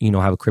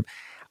 have a crib,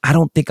 I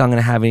don't think I'm going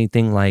to have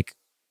anything like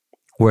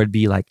where it'd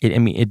be like,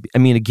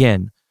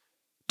 again,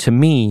 to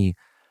me,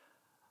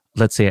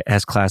 let's say an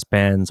S-Class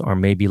Benz or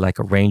maybe like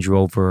a Range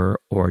Rover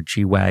or a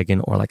G-Wagon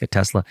or like a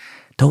Tesla,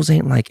 those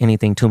ain't like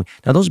anything to me.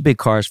 Now, those are big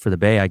cars for the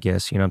Bay, I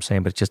guess, you know what I'm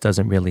saying? But it just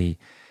doesn't really,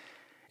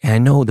 and I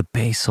know the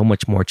Bay's so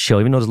much more chill.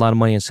 Even though there's a lot of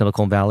money in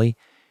Silicon Valley,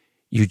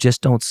 you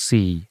just don't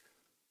see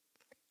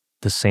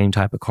the same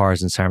type of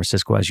cars in San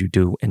Francisco as you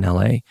do in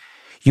LA.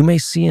 You may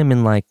see them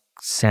in like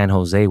San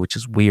Jose, which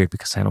is weird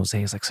because San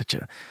Jose is like such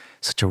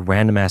a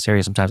random ass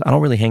area sometimes. I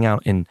don't really hang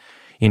out in,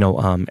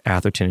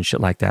 Atherton and shit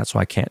like that, so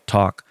I can't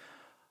talk.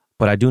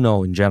 But I do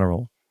know in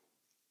general,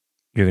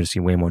 you're going to see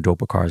way more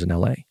doper cars in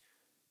LA.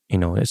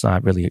 It's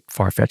not really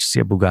far-fetched to see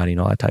a Bugatti and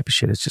all that type of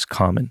shit. It's just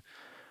common.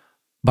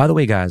 By the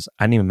way, guys,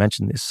 I didn't even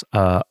mention this.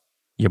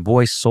 Your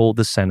boy sold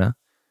the Senna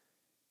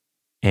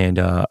and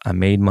I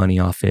made money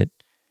off it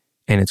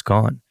and it's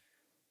gone.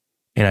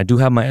 And I do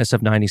have my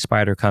SF90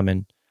 Spider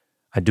coming.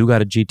 I do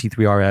got a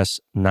GT3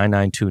 RS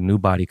 992 new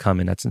body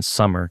coming. That's in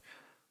summer.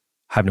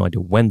 I have no idea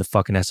when the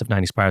fucking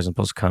SF90 Spider is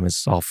supposed to come.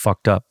 It's all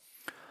fucked up.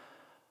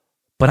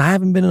 But I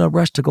haven't been in a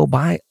rush to go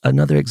buy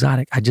another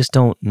exotic. I just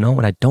don't know,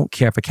 and I don't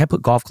care. If I can't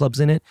put golf clubs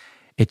in it,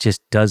 it just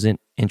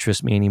doesn't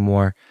interest me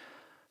anymore.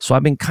 So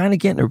I've been kind of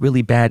getting a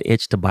really bad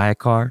itch to buy a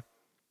car,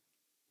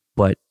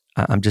 but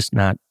I'm just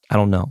not, I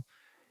don't know.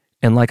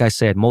 And like I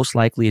said, most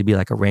likely it'd be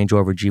like a Range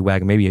Rover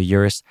G-Wagon, maybe a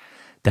Urus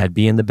that'd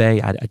be in the Bay.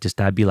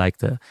 That'd be like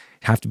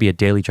have to be a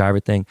daily driver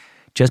thing.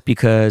 Just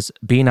because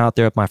being out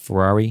there with my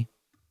Ferrari,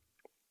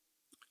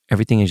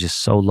 everything is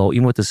just so low.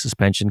 Even with the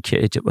suspension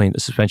kit, the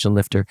suspension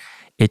lifter,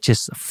 it's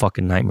just a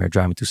fucking nightmare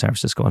driving through San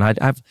Francisco. And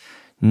I've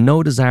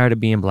no desire to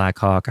be in Black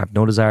Hawk. I have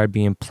no desire to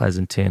be in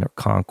Pleasanton or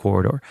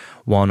Concord or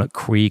Walnut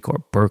Creek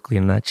or Berkeley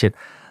and that shit.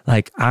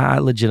 Like I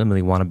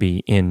legitimately want to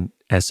be in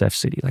SF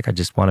City. Like I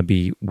just want to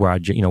be where I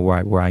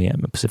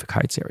am in Pacific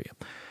Heights area.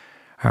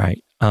 All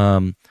right.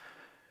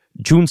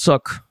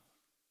 Junsuk,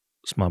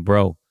 it's my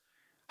bro.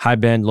 Hi,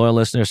 Ben, loyal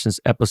listener since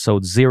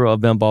episode 0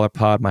 of Ben Baller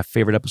Pod. My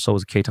favorite episode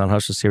was the K-Town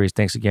Hustler series.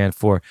 Thanks again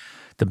for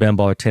the Ben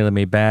Baller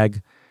tailor-made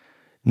bag.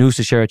 News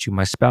to share with you.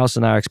 My spouse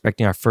and I are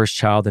expecting our first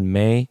child in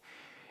May,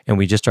 and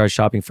we just started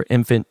shopping for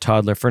infant,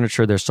 toddler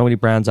furniture. There's so many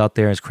brands out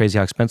there. It's crazy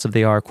how expensive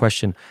they are.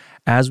 Question,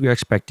 as we are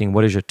expecting,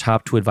 what is your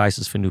top 2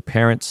 advices for new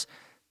parents?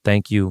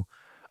 Thank you.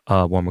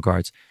 Warm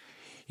regards.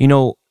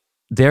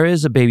 There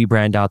is a baby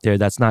brand out there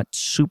that's not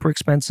super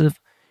expensive.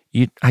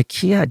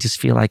 IKEA, I just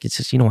feel like it's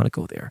just, you don't want to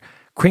go there.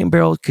 Crate and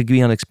Barrel could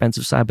be on the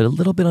expensive side, but a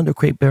little bit under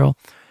Crate Barrel.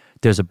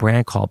 There's a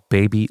brand called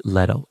Baby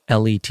Letto,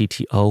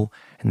 Letto,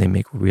 and they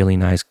make really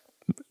nice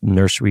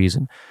nurseries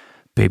and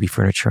baby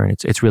furniture, and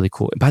it's really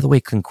cool. And by the way,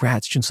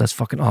 congrats, Jun, that's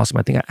fucking awesome.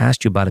 I think I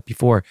asked you about it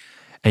before,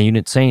 and you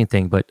didn't say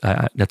anything, but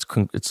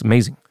it's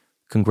amazing.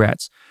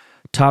 Congrats.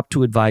 Top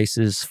 2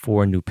 advices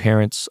for new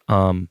parents.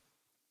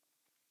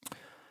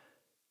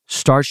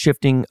 Start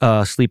shifting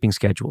sleeping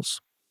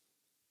schedules,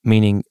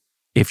 meaning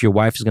if your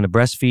wife is going to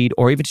breastfeed,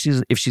 or even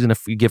if she's going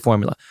to give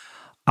formula,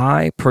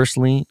 I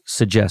personally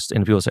suggest,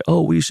 and people say,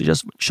 oh, we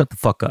suggest shut the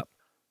fuck up.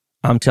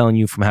 I'm telling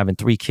you from having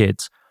 3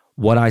 kids,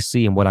 what I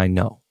see and what I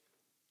know.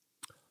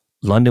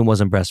 London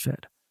wasn't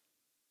breastfed.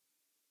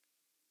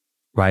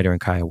 Ryder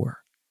and Kaya were.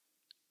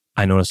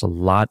 I noticed a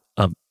lot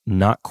of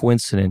no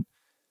coincidence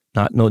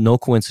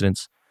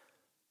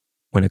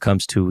when it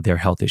comes to their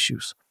health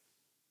issues.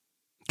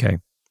 Okay.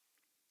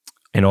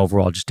 And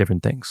overall, just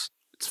different things.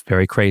 It's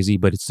very crazy,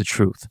 but it's the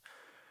truth.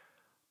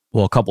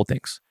 Well, a couple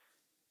things.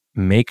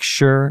 Make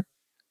sure,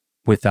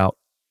 without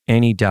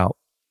any doubt,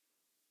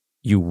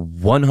 you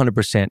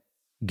 100%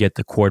 get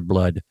the cord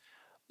blood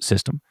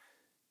system.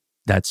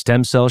 That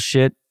stem cell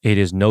shit, it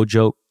is no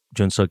joke.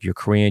 Junsuk, you're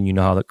Korean. You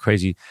know how the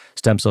crazy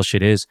stem cell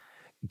shit is.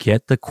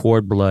 Get the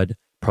cord blood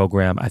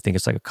program. I think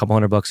it's like a couple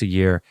 $100 a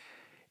year.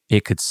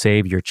 It could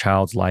save your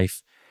child's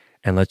life.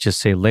 And let's just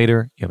say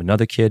later, you have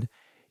another kid,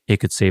 it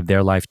could save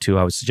their life too.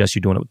 I would suggest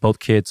you doing it with both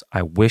kids.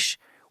 I wish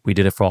We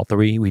did it for all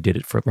three. We did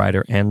it for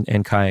Ryder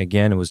and Kai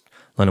again.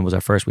 London was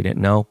our first. We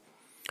didn't know.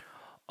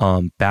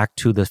 Back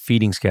to the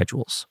feeding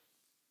schedules.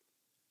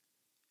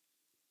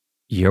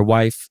 Your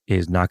wife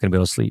is not going to be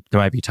able to sleep. There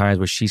might be times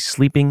where she's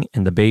sleeping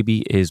and the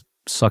baby is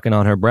sucking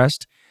on her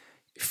breast,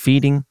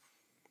 feeding.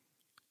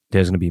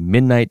 There's going to be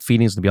midnight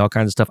feedings, there's going to be all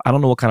kinds of stuff. I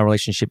don't know what kind of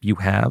relationship you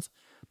have,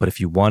 but if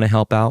you want to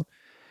help out,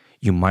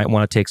 you might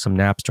want to take some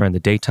naps during the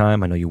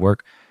daytime. I know you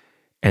work.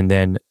 And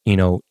then,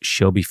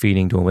 she'll be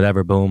feeding, doing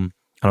whatever, boom.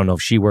 I don't know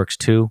if she works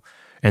too.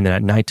 And then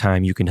at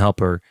nighttime, you can help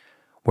her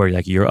where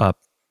you're up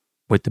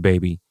with the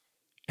baby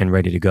and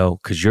ready to go.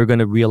 Because you're going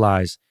to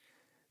realize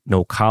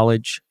no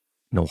college,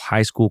 no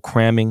high school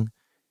cramming.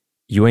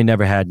 You ain't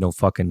never had no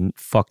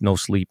no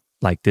sleep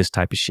like this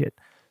type of shit.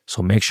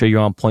 So make sure you're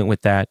on point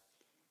with that.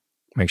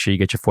 Make sure you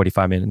get your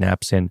 45-minute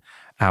naps in,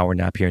 hour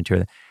nap here and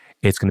there.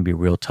 It's going to be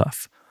real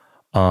tough.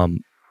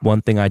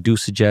 One thing I do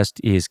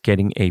suggest is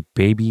getting a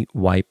baby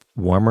wipe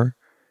warmer.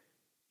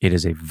 It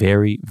is a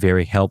very,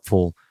 very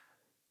helpful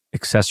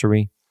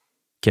accessory.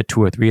 Get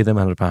 2 or 3 of them.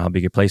 I don't know how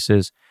big your place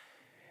is.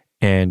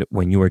 And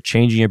when you are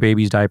changing your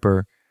baby's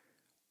diaper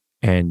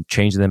and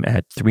changing them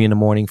at 3 in the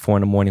morning, 4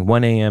 in the morning,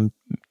 1 a.m.,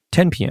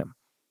 10 p.m.,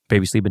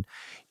 baby sleeping,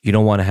 you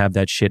don't want to have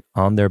that shit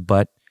on their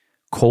butt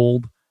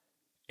cold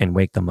and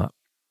wake them up.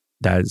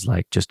 That is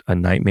like just a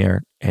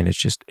nightmare. And it's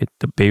just,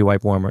 the baby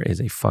wipe warmer is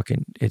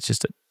it's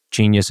just a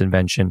genius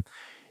invention.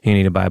 You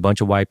need to buy a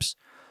bunch of wipes,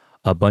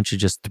 a bunch of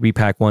just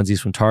 3-pack onesies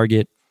from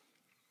Target,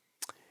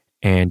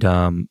 and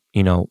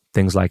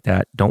things like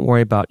that. Don't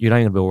worry about, you're not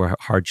going to be able to wear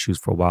hard shoes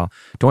for a while.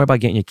 Don't worry about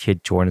getting your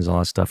kid Jordans and all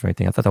that stuff or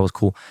anything. I thought that was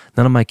cool.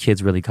 None of my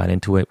kids really got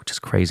into it, which is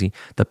crazy.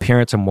 The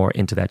parents are more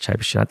into that type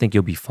of shit. I think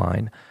you'll be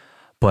fine.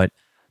 But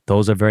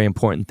those are very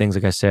important things.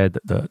 Like I said,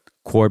 the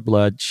cord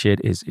blood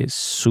shit is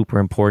super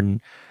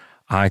important.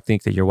 I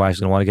think that your wife's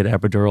going to want to get an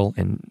epidural.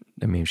 And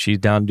I mean, if she's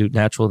down to do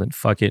natural, then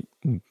fuck it.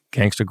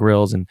 Gangster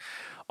grills and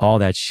all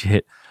that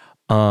shit.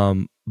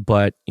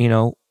 But,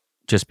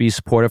 just be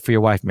supportive for your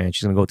wife, man.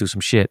 She's going to go through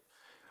some shit.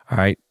 All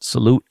right.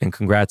 Salute and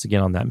congrats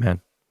again on that, man.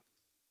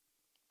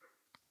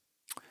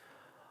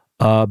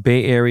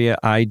 Bay Area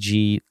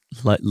IG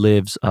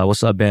lives.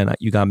 What's up, Ben?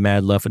 You got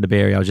mad love for the Bay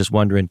Area. I was just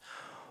wondering,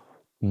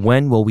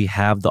 when will we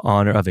have the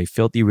honor of a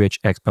Filthy Rich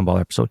X-Men Ball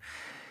episode?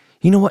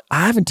 You know what?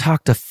 I haven't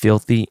talked to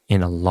Filthy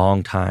in a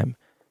long time.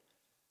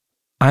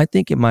 I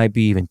think it might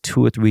be even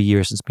 2 or 3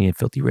 years since me and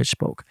Filthy Rich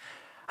spoke.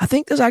 I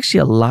think there's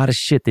actually a lot of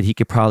shit that he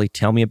could probably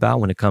tell me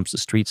about when it comes to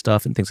street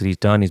stuff and things that he's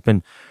done. He's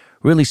been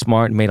really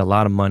smart and made a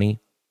lot of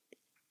money.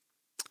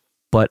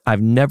 But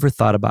I've never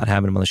thought about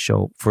having him on the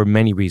show for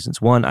many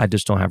reasons. 1, I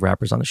just don't have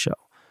rappers on the show.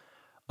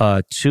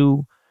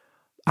 2,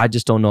 I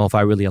just don't know if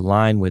I really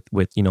align with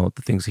the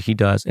things that he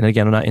does. And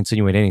again, I'm not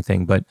insinuating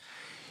anything, but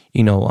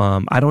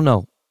I don't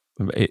know.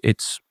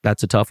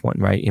 That's a tough one,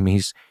 right? I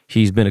mean,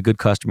 he's been a good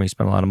customer. He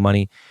spent a lot of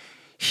money.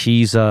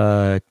 He's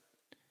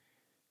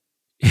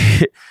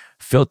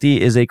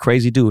Filthy is a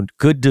crazy dude.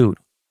 Good dude.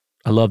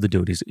 I love the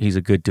dude. He's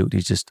a good dude.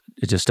 He's just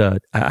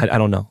I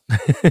don't know.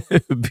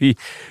 be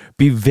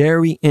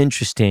very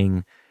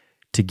interesting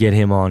to get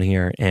him on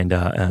here and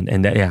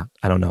that, yeah,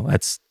 I don't know.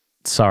 That's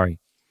sorry.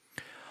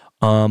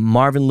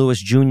 Marvin Lewis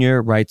Jr.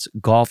 writes,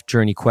 golf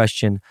journey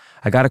question.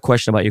 I got a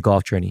question about your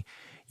golf journey.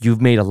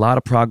 You've made a lot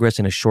of progress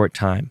in a short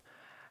time.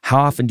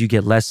 How often do you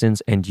get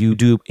lessons, and do you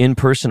do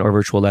in-person or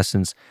virtual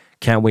lessons?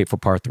 Can't wait for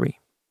part 3.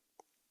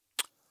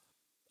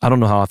 I don't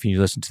know how often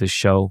you listen to this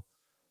show,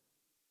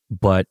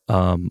 but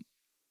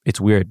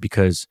it's weird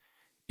because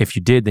if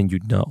you did, then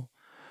you'd know.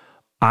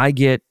 I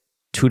get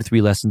 2 to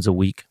 3 lessons a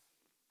week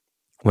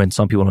when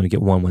some people only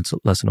get one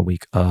lesson a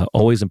week.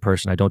 Always in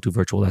person. I don't do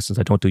virtual lessons.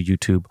 I don't do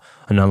YouTube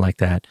or none like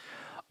that.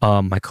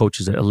 My coach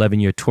is an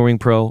 11-year touring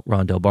pro,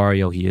 Ron Del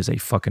Barrio. He is a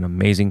fucking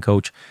amazing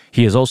coach.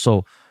 He is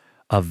also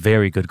a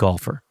very good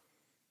golfer.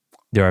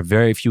 There are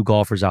very few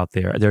golfers out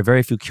there. There are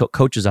very few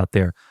coaches out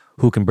there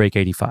who can break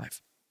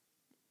 85.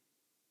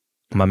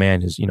 My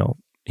man is,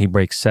 he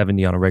breaks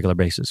 70 on a regular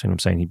basis. You know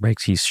what I'm saying?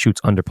 He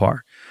shoots under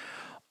par.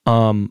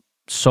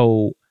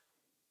 So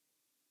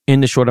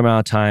in the short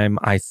amount of time,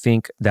 I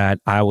think that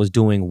I was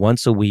doing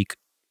once a week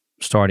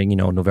starting,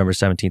 November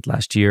 17th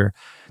last year.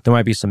 There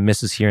might be some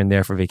misses here and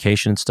there for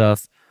vacation and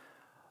stuff,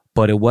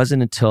 but it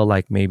wasn't until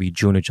like maybe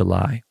June or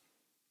July.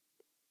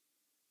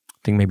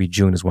 I think maybe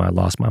June is when I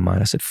lost my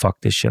mind. I said,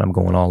 fuck this shit. I'm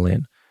going all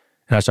in.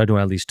 And I started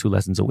doing at least 2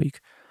 lessons a week.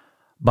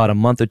 About a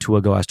month or 2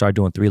 ago, I started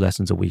doing 3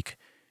 lessons a week.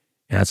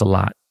 And that's a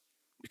lot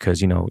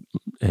because,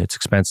 it's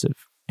expensive.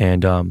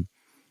 And, I'm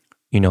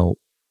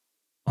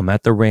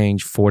at the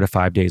range 4 to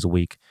 5 days a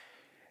week,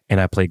 and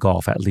I play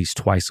golf at least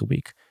twice a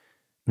week.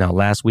 Now,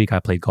 last week I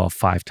played golf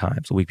 5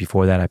 times. The week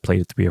before that, I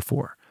played it 3 or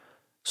 4.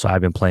 So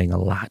I've been playing a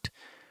lot.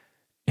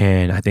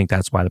 And I think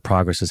that's why the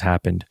progress has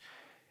happened.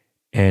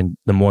 And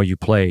the more you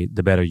play,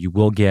 the better you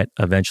will get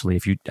eventually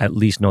if you at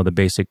least know the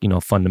basic,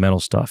 fundamental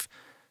stuff.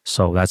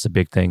 So that's a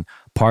big thing.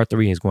 Part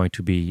 3 is going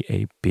to be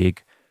a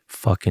big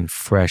fucking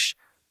fresh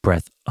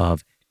breath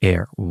of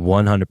air.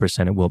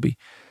 100% it will be.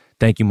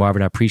 Thank you,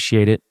 Marvin. I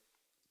appreciate it.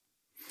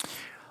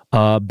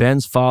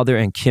 Ben's father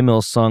and Kim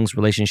Il Sung's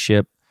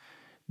relationship.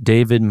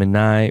 David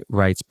Manai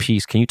writes,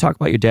 peace. Can you talk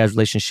about your dad's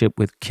relationship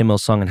with Kim Il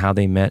Sung and how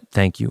they met?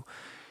 Thank you.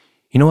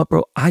 You know what,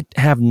 bro? I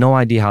have no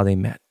idea how they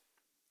met.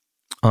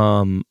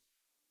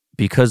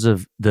 Because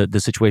of the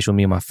situation with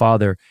me and my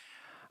father,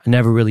 I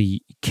never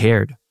really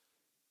cared,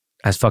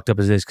 as fucked up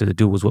as it is, because the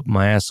dude was whipping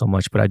my ass so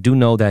much. But I do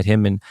know that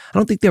him and, I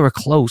don't think they were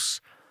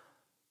close,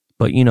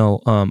 but I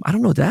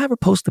don't know, did I ever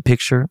post the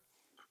picture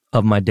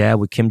of my dad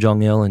with Kim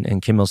Jong-il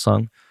and Kim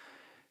Il-sung?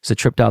 It's a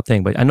tripped out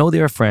thing, but I know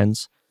they are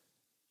friends.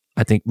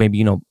 I think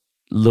maybe, a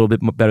little bit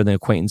better than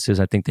acquaintances.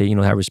 I think they,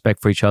 have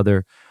respect for each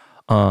other.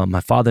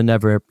 My father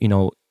never,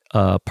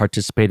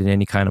 participated in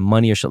any kind of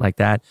money or shit like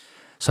that.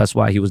 So that's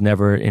why he was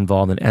never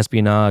involved in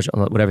espionage,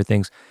 whatever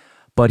things.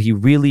 But he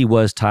really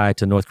was tied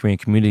to North Korean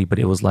community, but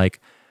it was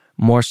like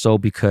more so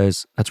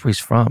because that's where he's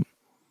from,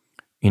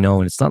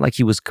 and it's not like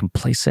he was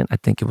complacent. I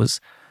think it was,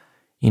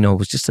 it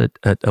was just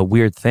a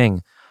weird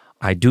thing.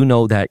 I do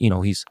know that,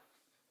 he's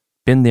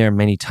been there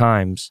many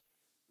times.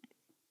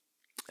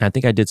 And I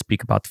think I did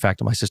speak about the fact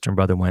that my sister and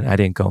brother went. I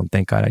didn't go, and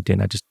thank God I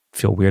didn't. I just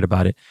feel weird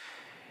about it.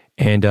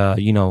 And,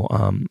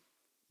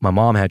 my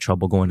mom had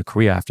trouble going to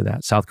Korea after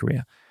that, South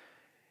Korea.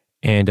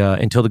 And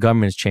until the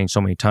government has changed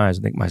so many times,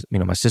 I think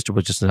my sister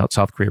was just in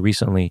South Korea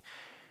recently.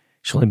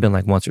 She's only been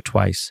like once or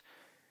twice.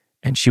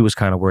 And she was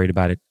kind of worried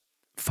about it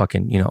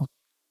fucking,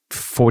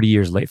 40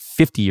 years later,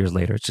 50 years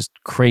later. It's just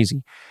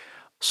crazy.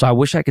 So I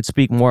wish I could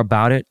speak more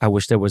about it. I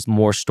wish there was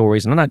more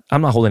stories. And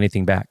I'm not holding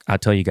anything back. I'll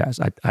tell you guys,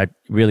 I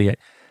really,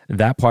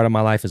 that part of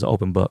my life is an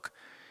open book.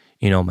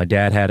 My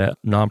dad had a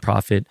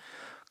nonprofit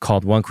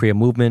called One Korea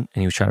Movement,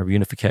 and he was trying to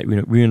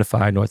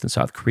reunify North and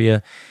South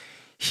Korea.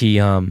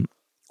 He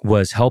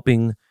was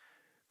helping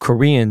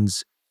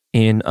Koreans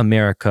in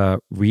America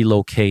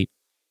locate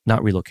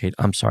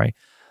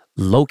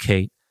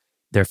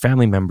their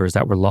family members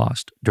that were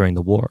lost during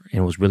the war.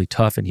 And it was really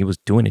tough, and he was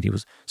doing it. He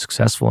was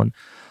successful. And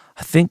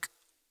I think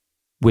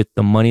with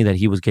the money that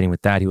he was getting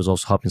with that, he was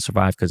also helping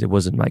survive, because it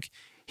wasn't like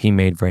he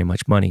made very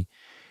much money.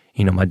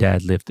 My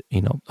dad lived,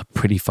 a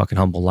pretty fucking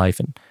humble life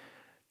and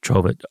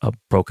drove a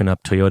broken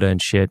up Toyota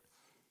and shit.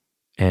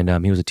 And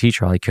he was a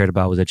teacher. All he cared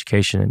about was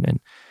education. And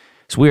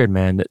it's weird,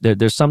 man.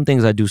 There's some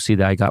things I do see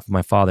that I got from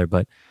my father,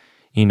 but,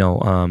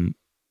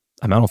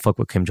 I don't fuck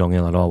with Kim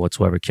Jong-il at all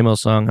whatsoever. Kim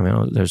Il-sung,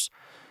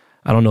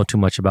 I don't know too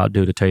much about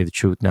dude, to tell you the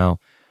truth. Now,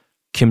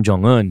 Kim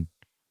Jong-un,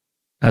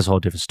 that's a whole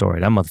different story.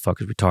 That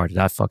motherfucker's retarded.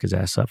 I'd fuck his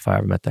ass up if I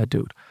ever met that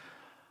dude.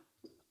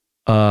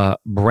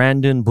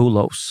 Brandon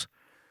Bulos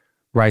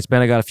writes,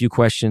 Ben, I got a few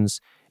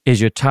questions. Is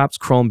your Topps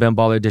Chrome Ben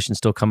Baller Edition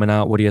still coming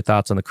out? What are your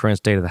thoughts on the current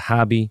state of the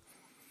hobby?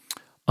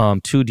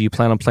 2, do you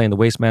plan on playing the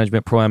Waste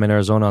Management Pro-Am in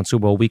Arizona on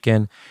Super Bowl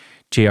weekend?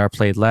 JR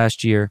played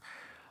last year.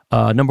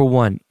 Number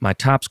 1, my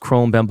Topps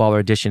Chrome Ben Baller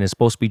Edition is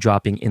supposed to be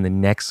dropping in the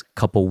next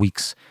couple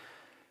weeks.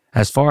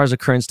 As far as the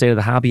current state of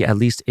the hobby, at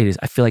least it is,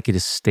 I feel like it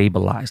is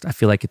stabilized. I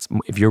feel like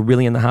if you're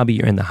really in the hobby,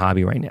 you're in the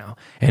hobby right now.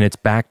 And it's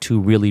back to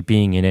really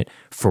being in it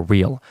for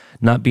real,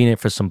 not being in it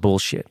for some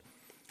bullshit.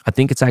 I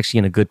think it's actually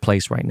in a good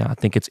place right now. I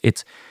think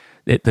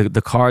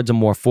the cards are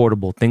more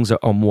affordable. Things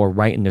are more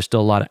right, and there's still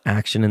a lot of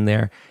action in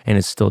there, and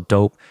it's still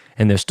dope.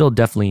 And there's still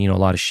definitely, a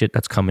lot of shit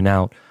that's coming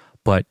out.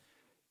 But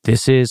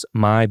this is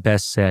my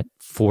best set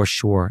for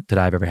sure that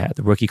I've ever had.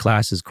 The rookie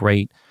class is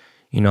great.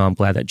 I'm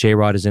glad that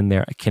J-Rod is in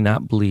there. I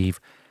cannot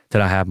believe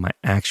that I have my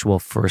actual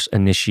first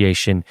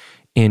initiation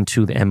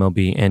into the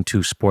MLB and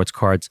to sports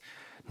cards.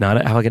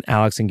 Not like an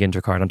Alex and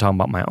Ginter card. I'm talking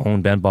about my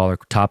own Ben Baller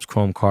Topps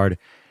Chrome card.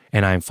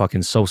 And I'm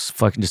fucking so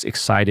fucking just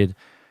excited.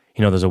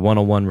 There's a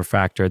 101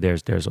 refractor.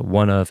 There's a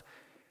 1 of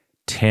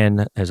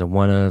 10. There's a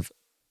 1 of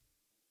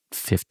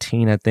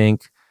 15, I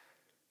think.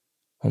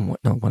 1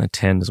 of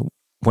 10. There's a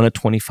 1 of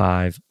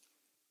 25.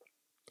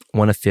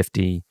 1 of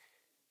 50.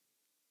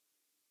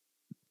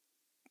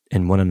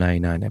 And 1 of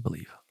 99, I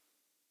believe.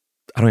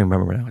 I don't even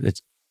remember now.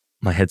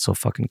 My head's so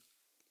fucking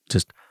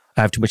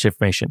I have too much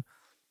information.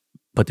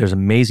 But there's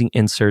amazing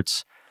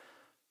inserts.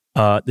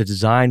 The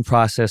design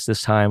process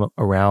this time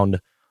around,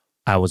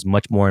 I was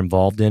much more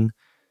involved in.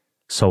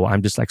 So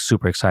I'm just like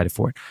super excited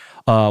for it.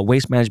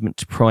 Waste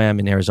Management Pro-Am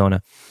in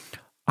Arizona.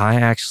 I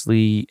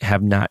actually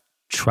have not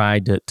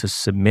tried to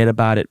submit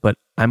about it, but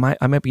I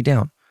might be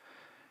down.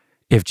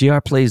 If GR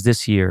plays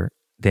this year,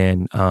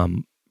 then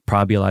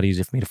probably a lot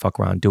easier for me to fuck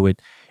around and do it.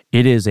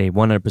 It is a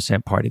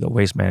 100% party. The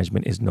Waste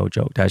Management is no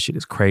joke. That shit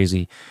is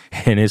crazy.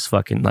 And it's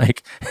fucking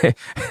like,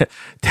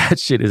 that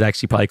shit is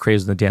actually probably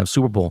crazier than the damn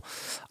Super Bowl.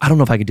 I don't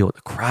know if I can deal with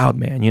the crowd,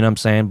 man. You know what I'm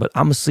saying? But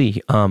I'm going to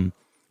see.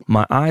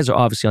 My eyes are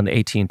obviously on the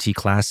AT&T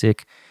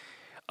Classic,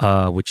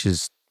 which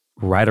is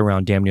right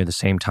around damn near the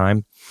same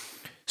time.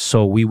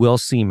 So we will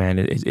see, man.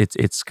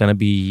 It's going to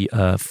be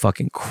a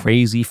fucking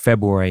crazy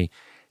February.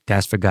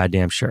 That's for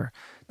goddamn sure.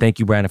 Thank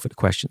you, Brandon, for the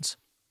questions.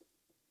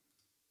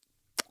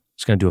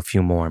 Just going to do a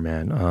few more,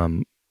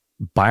 man.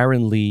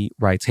 Byron Lee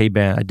writes, hey,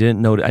 Ben,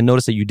 I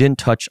noticed that you didn't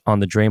touch on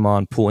the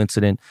Draymond Poole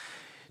incident.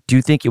 Do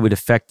you think it would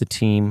affect the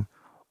team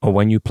or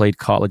when you played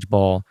college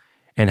ball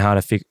and how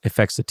it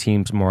affects the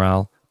team's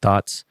morale?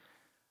 Thoughts?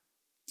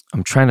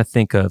 I'm trying to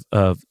think of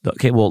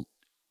okay, well,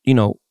 you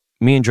know,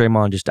 me and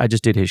Draymond I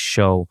just did his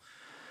show.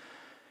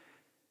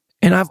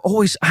 And I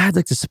had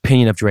like this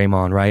opinion of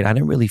Draymond, right? I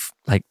didn't really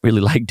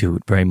like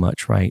dude very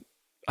much, right?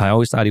 I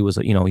always thought he was,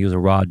 he was a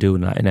raw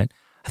dude. And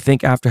I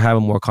think after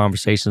having more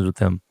conversations with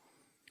him,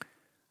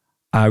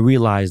 I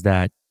realized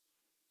that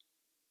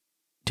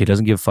he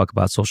doesn't give a fuck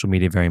about social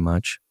media very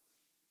much,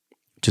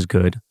 which is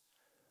good.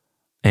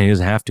 And he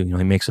doesn't have to,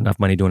 he makes enough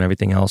money doing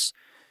everything else.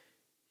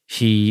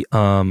 He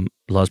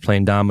loves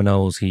playing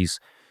dominoes. He's,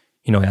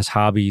 he has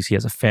hobbies. He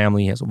has a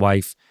family. He has a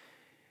wife.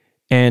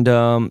 And,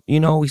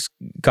 he's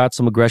got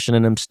some aggression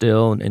in him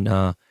still. And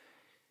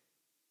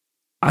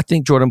I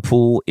think Jordan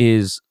Poole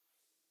is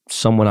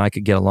someone I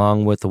could get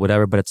along with or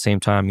whatever. But at the same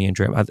time,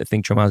 I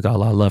think Draymond's got a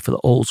lot of love for the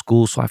old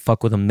school. So I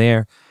fuck with him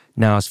there.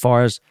 Now, as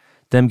far as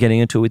them getting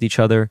into it with each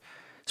other,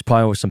 it's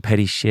probably over some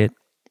petty shit.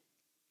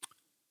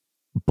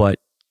 But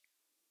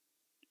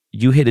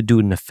you hit a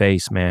dude in the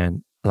face,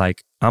 man.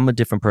 Like, I'm a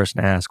different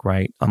person to ask,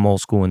 right? I'm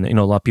old school. And,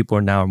 a lot of people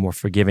are more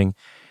forgiving.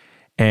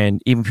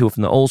 And even people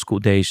from the old school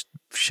days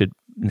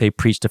they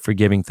preach the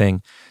forgiving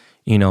thing.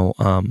 I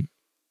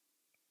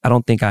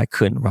don't think I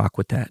couldn't rock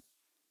with that.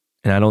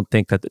 And I don't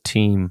think that the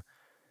team,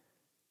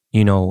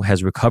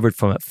 has recovered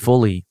from it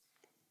fully.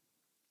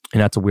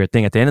 And that's a weird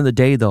thing. At the end of the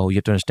day, though, you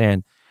have to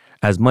understand,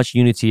 as much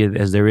unity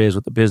as there is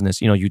with the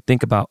business, you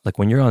think about, like,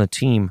 when you're on a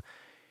team,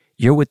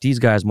 you're with these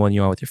guys more than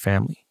you are with your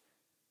family.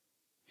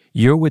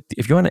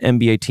 If you're on an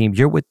NBA team,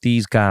 you're with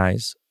these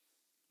guys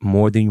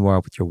more than you are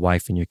with your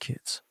wife and your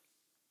kids.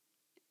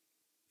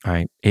 All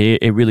right.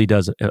 It really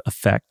does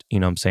affect,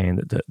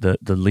 the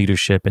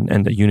leadership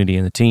and the unity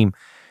in the team.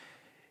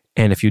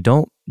 And if you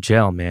don't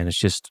gel, man, it's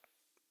just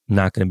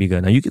not going to be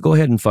good. Now, you could go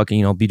ahead and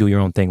fucking, do your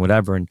own thing,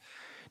 whatever, and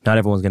not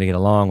everyone's going to get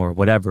along or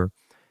whatever.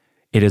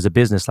 It is a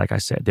business, like I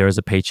said. There is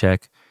a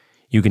paycheck.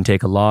 You can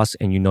take a loss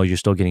and you're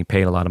still getting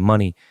paid a lot of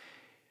money.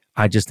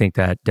 I just think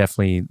that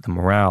definitely the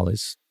morale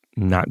is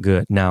not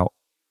good. Now,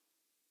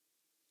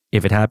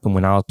 if it happened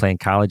when I was playing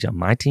college on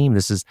my team,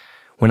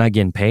 we're not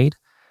getting paid.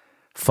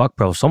 Fuck,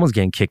 bro, someone's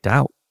getting kicked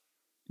out.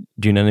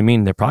 Do you know what I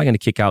mean? They're probably going to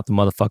kick out the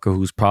motherfucker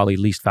who's probably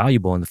least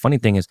valuable. And the funny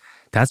thing is,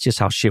 that's just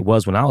how shit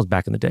was when I was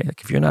back in the day.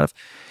 Like,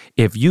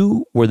 if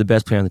you were the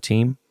best player on the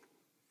team,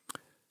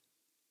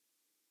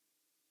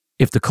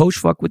 if the coach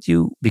fucked with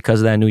you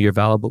because of that, I knew you're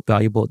valuable,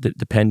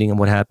 depending on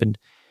what happened,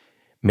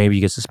 maybe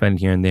you get suspended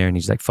here and there, and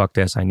he's like, fuck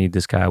this, I need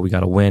this guy, we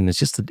got to win. It's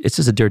just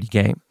a dirty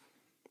game.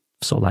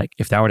 So, like,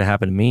 if that were to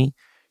happen to me,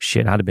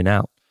 shit, I'd have been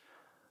out.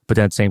 But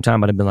at the same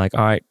time, I'd have been like,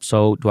 all right,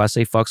 so do I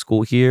say fuck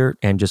school here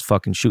and just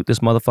fucking shoot this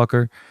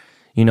motherfucker?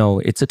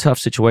 It's a tough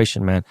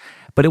situation, man.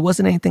 But it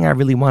wasn't anything I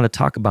really want to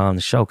talk about on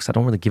the show because I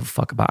don't really give a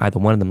fuck about either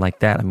one of them like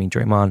that. I mean,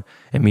 Draymond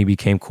and me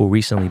became cool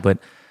recently, but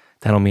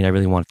that don't mean I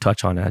really want to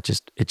touch on it.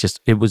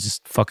 It was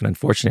just fucking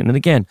unfortunate. And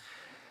again,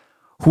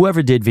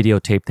 whoever did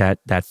videotape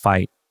that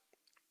fight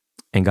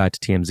and got to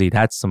TMZ,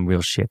 that's some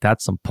real shit.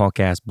 That's some punk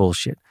ass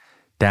bullshit.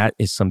 That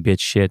is some bitch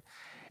shit,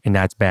 and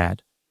that's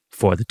bad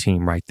for the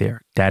team right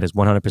there. That is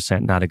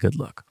 100% not a good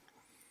look.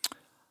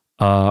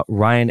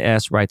 Ryan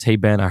S. writes, hey,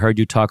 Ben, I heard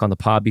you talk on the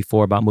pod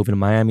before about moving to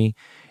Miami.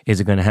 Is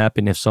it going to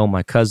happen? If so,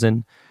 my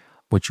cousin,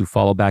 which you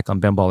follow back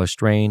on Ben Baller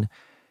Strain.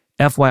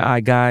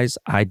 FYI, guys,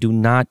 I do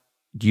not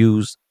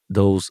use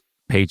those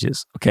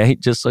pages, okay?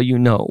 Just so you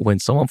know, when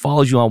someone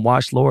follows you on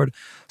Watch Lord,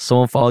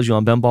 someone follows you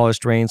on Ben Baller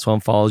Strain, someone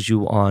follows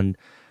you on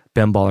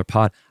Ben Baller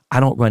Pod, I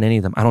don't run any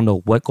of them. I don't know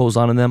what goes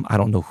on in them. I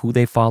don't know who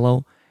they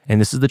follow.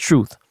 And this is the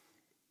truth.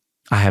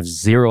 I have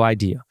zero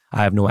idea.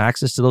 I have no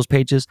access to those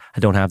pages. I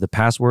don't have the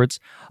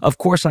passwords. Of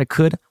course I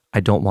could. I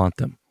don't want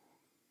them.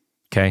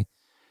 Okay?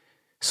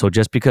 So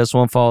just because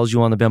someone follows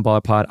you on the Ben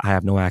Baller Pod, I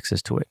have no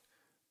access to it.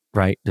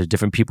 Right? There's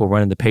different people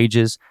running the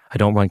pages. I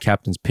don't run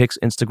Captain's Picks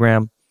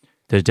Instagram.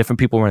 There's different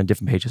people running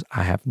different pages.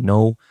 I have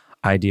no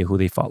idea who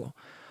they follow.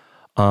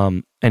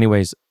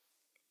 Anyways,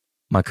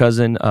 my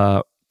cousin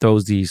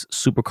throws these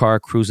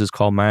supercar cruises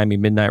called Miami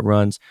Midnight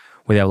Runs,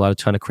 where they have a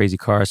ton of crazy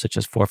cars such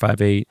as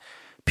 458,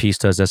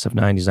 Pistas,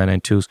 SF90s,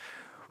 992s.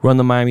 Run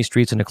the Miami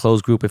streets in a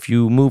closed group. If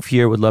you move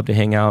here, would love to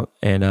hang out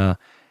and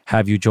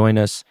have you join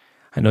us.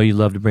 I know you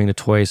love to bring the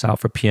toys out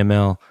for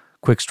PML.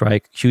 Quick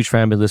Strike, huge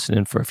fan, been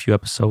listening for a few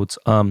episodes.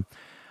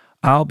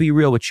 I'll be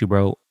real with you,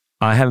 bro.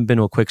 I haven't been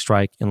to a Quick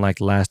Strike in like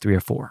the last 3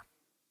 or 4.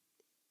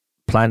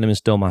 Platinum is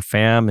still my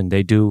fam, and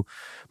they do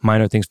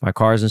minor things for my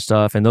cars and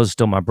stuff, and those are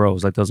still my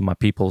bros. Like, those are my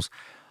peoples.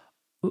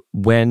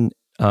 When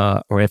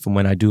or if and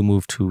when I do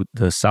move to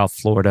the South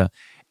Florida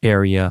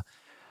area,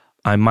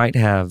 I might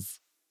have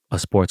a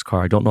sports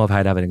car. I don't know if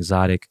I'd have an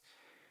exotic.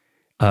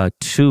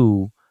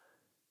 2,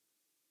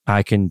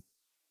 I can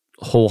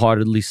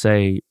wholeheartedly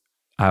say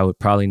I would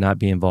probably not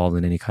be involved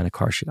in any kind of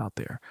car shit out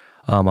there.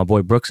 My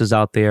boy Brooks is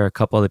out there. A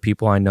couple other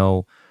people I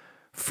know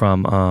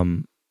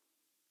from,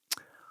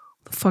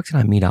 the fuck did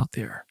I meet out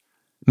there?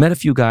 Met a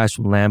few guys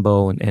from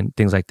Lambeau and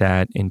things like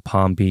that in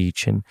Palm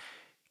Beach and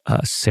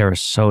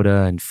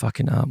Sarasota and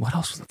fucking, what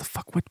else? What the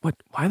fuck?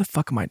 Why the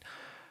fuck am I?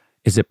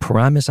 Is it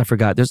Paramus? I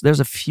forgot. There's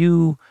a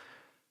few.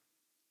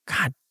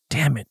 God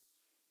damn it.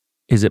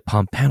 is it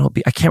Pompano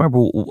Beach? I can't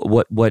remember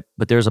what, but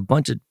there's a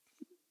bunch of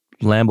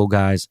Lambo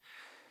guys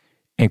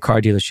and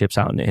car dealerships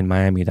out in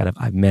Miami that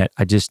I've met.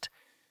 I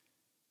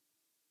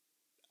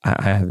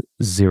have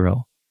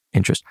zero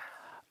interest.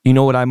 You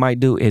know what I might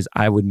do is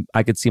I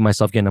could see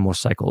myself getting a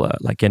motorcycle,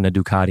 like getting a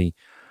Ducati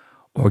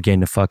or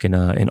getting a fucking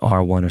an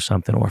R1 or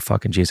something, or a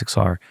fucking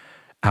J6R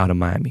out of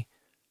Miami.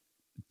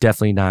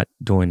 Definitely not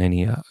doing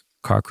any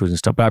car cruising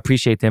stuff, but I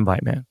appreciate the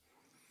invite, man.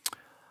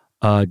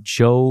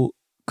 Joe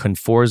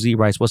Conforzi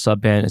writes, "What's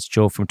up, Ben? It's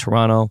Joe from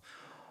Toronto.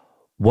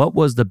 What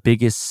was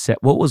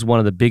one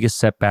of the biggest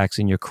setbacks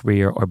in your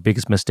career or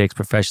biggest mistakes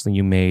professionally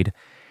you made,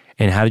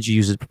 and how did you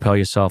use it to propel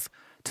yourself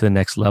to the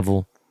next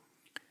level?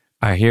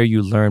 I hear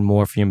you learn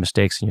more from your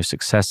mistakes and your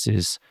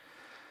successes."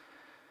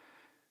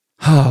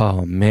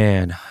 Oh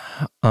man,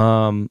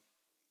 I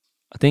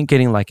think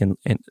getting like in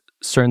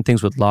certain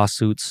things with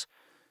lawsuits,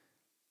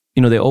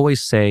 they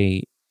always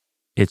say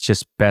it's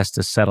just best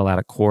to settle out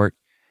of court.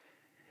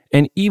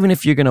 And even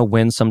if you're going to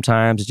win,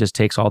 sometimes it just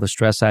takes all the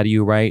stress out of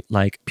you, right?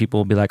 Like people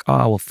will be like,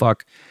 oh, well,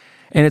 fuck.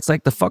 And it's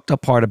like the fucked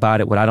up part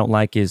about it, what I don't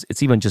like is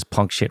it's even just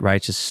punk shit, right?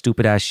 It's just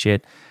stupid ass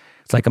shit.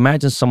 It's like,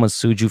 imagine someone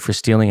sued you for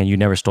stealing and you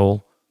never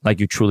stole, like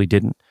you truly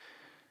didn't.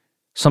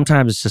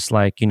 Sometimes it's just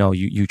like,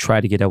 you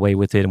try to get away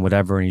with it and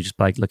whatever, and you just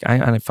like, look, I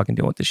ain't fucking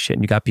dealing with this shit.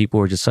 And you got people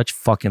who are just such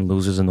fucking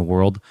losers in the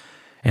world,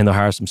 and they'll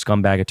hire some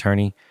scumbag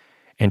attorney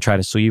and try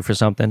to sue you for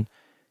something.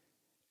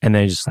 And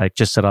then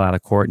just settle out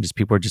of court, and just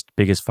people are just the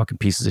biggest fucking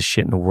pieces of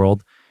shit in the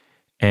world.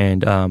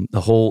 And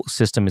the whole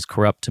system is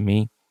corrupt to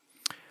me.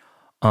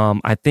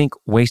 I think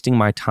wasting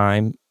my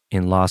time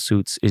in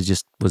lawsuits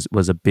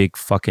was a big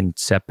fucking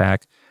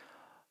setback.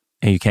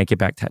 And you can't get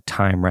back that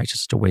time, right? It's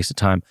just a waste of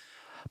time.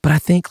 But I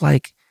think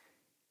like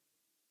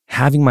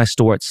having my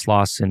store at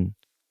Slauson,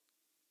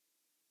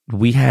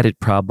 we had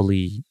it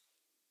probably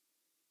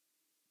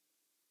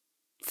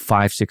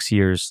 5-6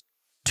 years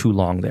too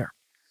long there.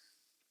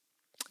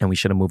 And we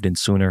should have moved in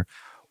sooner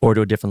or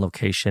to a different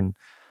location.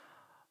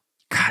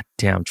 God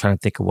damn, I'm trying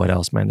to think of what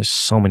else, man. There's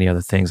so many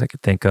other things I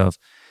could think of.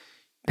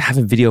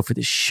 Having video for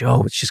this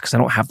show, it's just because I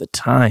don't have the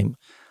time.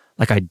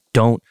 Like I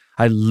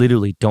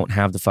literally don't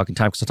have the fucking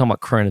time, because I'm talking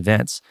about current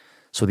events.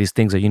 So these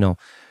things are,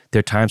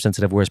 they're time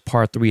sensitive, whereas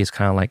part 3 is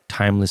kind of like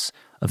timeless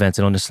events.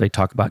 I don't necessarily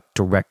talk about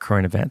direct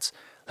current events,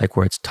 like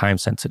where it's time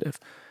sensitive.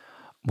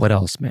 What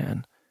else,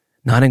 man?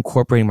 Not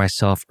incorporating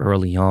myself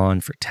early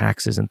on for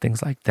taxes and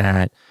things like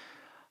that.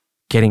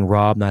 Getting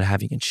robbed, not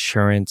having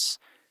insurance,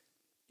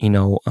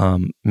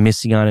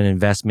 missing on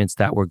investments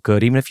that were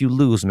good. Even if you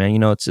lose,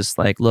 man, it's just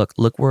like, look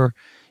where,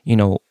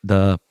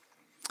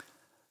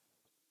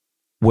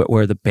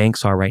 where the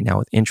banks are right now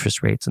with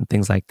interest rates and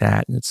things like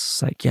that. And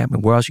it's like, yeah, I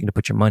mean, where else are you going to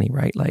put your money,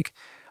 right? Like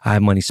I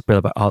have money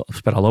spread all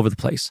over the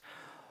place.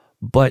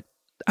 But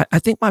I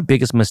think my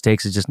biggest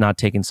mistakes is just not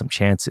taking some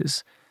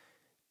chances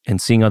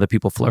and seeing other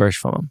people flourish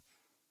from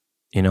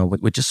them,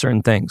 with just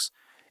certain things.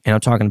 And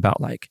I'm talking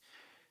about like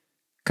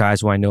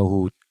guys who I know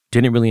who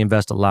didn't really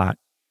invest a lot.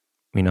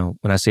 When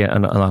I say a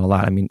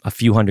lot, I mean a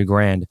few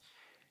 $100,000,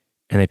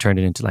 and they turned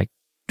it into like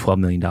 $12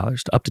 million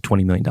to up to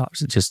 $20 million.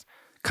 It just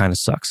kind of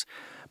sucks.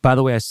 By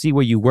the way, I see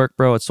where you work,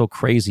 bro. It's so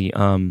crazy.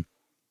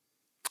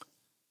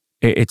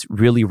 It's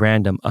really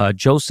random.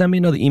 Joe, send me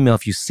another email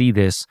if you see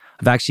this.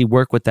 I've actually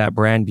worked with that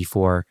brand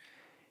before,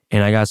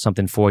 and I got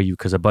something for you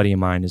because a buddy of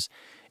mine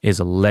is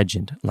a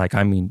legend. Like,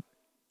 I mean,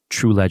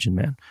 true legend,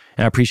 man.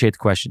 And I appreciate the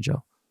question,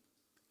 Joe.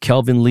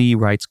 Kelvin Lee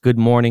writes, "Good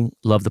morning.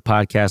 Love the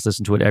podcast.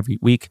 Listen to it every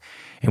week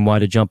and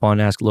wanted to jump on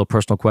and ask a little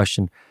personal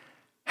question.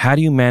 How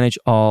do you manage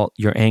all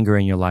your anger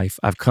in your life?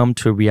 I've come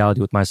to a reality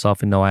with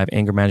myself and know I have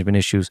anger management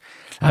issues.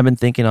 I've been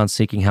thinking on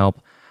seeking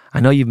help. I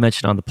know you've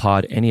mentioned on the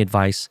pod. Any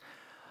advice?"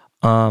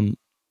 I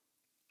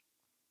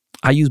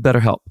use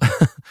BetterHelp.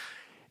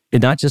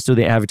 And not just do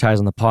they advertise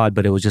on the pod,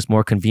 but it was just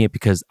more convenient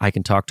because I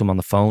can talk to them on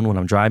the phone when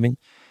I'm driving.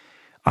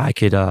 I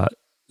could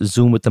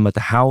Zoom with them at the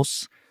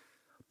house.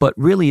 But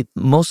really,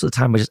 most of the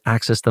time, I just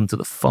access them to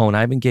the phone.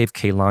 I even gave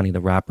Kehlani, the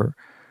rapper,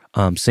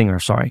 singer,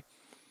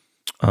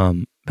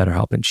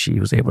 BetterHelp, and she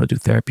was able to do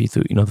therapy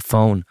through, the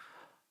phone.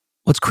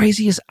 What's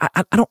crazy is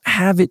I don't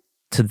have it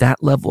to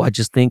that level. I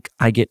just think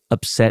I get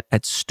upset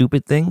at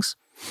stupid things,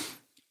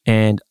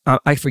 and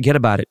I forget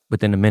about it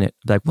within a minute.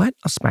 Like, what?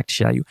 I'll smack the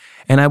shit out of you.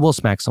 And I will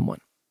smack someone.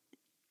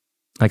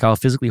 Like, I'll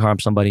physically harm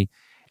somebody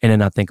and then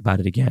not think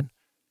about it again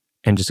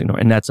and just ignore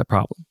it. And that's a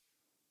problem.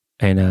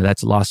 And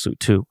that's a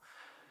lawsuit too.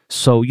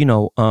 So,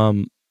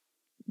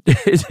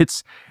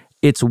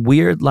 it's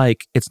weird.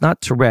 Like, it's not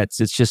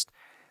Tourette's. It's just,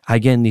 I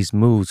get in these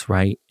moods,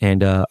 right?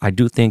 And I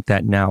do think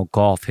that now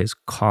golf has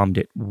calmed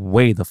it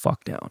way the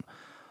fuck down.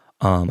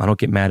 I don't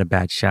get mad at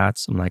bad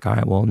shots. I'm like, all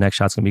right, well, next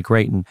shot's going to be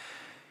great. And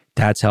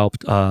that's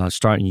helped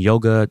starting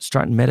yoga,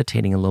 starting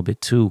meditating a little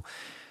bit too.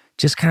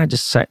 Just kind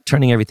of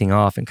turning everything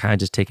off and kind of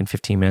just taking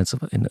 15 minutes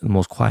in the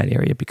most quiet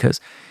area because,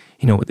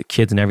 with the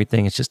kids and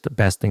everything, it's just the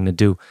best thing to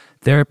do.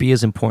 Therapy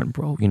is important,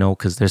 bro,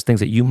 because there's things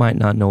that you might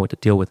not know what to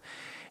deal with.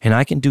 And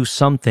I can do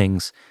some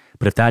things,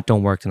 but if that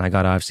don't work, then I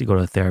got to obviously go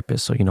to a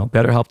therapist. So,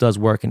 BetterHelp does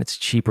work and it's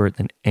cheaper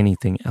than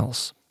anything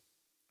else.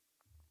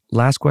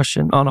 last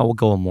question. Oh, no, we'll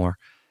go one more.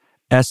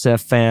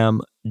 SF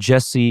fam,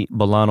 Jesse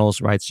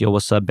Bolanos writes, yo,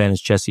 what's up, Ben?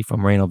 It's Jesse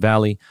from Moreno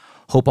Valley.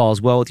 Hope all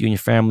is well with you and your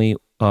family.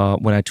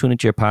 When I tuned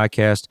into your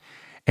podcast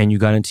and you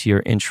got into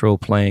your intro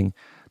playing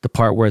the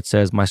part where it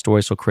says, my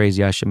story's so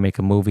crazy, I should make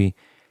a movie.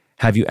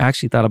 Have you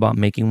actually thought about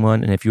making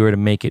one? And if you were to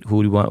make it, who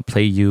would you want to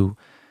play you?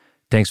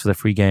 Thanks for the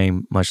free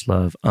game. Much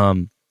love.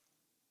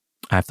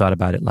 I've thought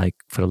about it like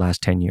for the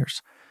last 10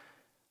 years.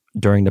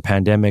 During the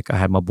pandemic, I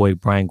had my boy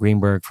Brian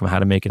Greenberg from How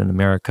to Make It in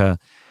America.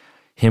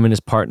 Him and his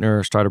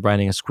partner started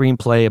writing a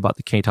screenplay about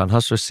the K-Town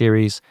Hustler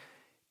series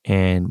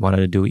and wanted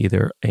to do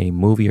either a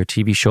movie or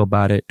TV show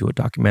about it, do a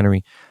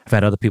documentary. I've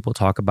had other people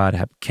talk about it. I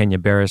have Kenya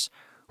Barris,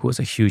 who was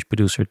a huge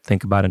producer,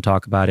 think about it and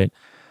talk about it.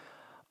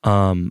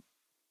 I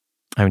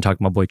even talked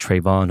to my boy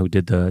Trayvon, who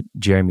did the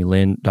Jeremy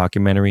Lin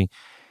documentary.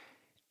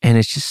 And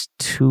it's just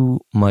too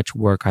much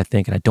work, I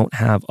think. And I don't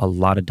have a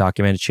lot of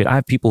documented shit. I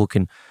have people who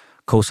can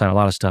co-sign a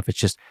lot of stuff. It's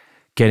just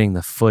getting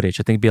the footage.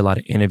 I think it'd be a lot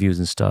of interviews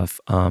and stuff.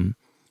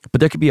 But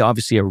there could be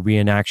obviously a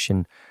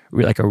reenactment,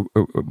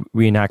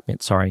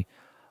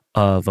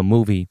 of a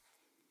movie.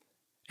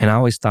 And I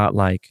always thought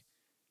like,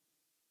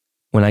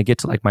 when I get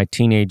to like my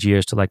teenage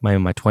years to like my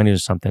 20s or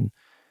something,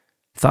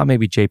 I thought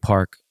maybe Jay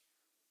Park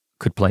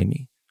could play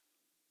me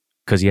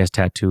because he has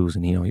tattoos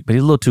and, but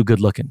he's a little too good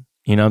looking.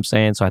 You know what I'm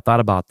saying? So I thought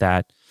about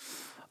that.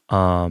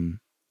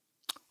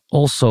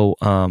 Also,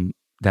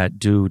 that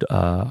dude,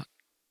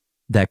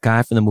 that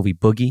guy from the movie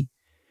Boogie,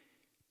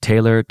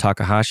 Taylor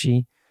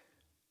Takahashi,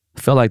 I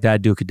felt like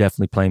that dude could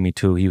definitely play me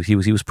too. He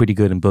was pretty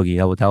good in Boogie.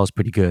 That was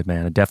pretty good,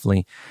 man.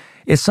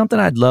 It's something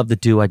I'd love to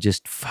do.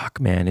 Fuck,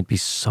 man, it'd be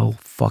so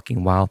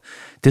fucking wild.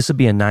 This would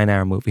be a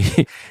 9-hour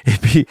movie.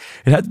 It'd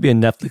have to be a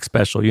Netflix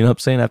special. You know what I'm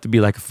saying? It'd have to be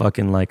like a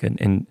fucking like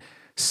an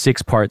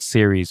 6-part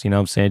series. You know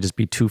what I'm saying? It'd just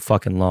be too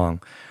fucking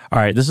long. All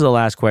right, this is the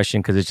last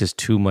question because it's just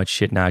too much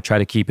shit now. I try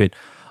to keep it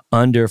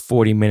under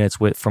 40 minutes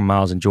from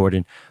Miles and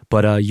Jordan.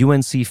 But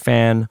UNC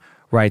fan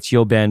writes,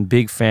 yo, Ben,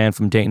 big fan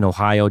from Dayton,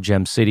 Ohio,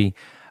 Gem City.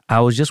 I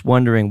was just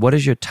wondering, what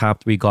is your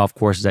top 3 golf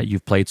courses that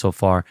you've played so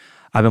far?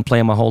 I've been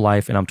playing my whole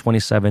life and I'm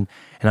 27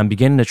 and I'm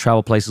beginning to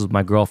travel places with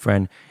my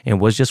girlfriend and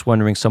was just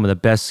wondering some of the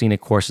best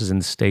scenic courses in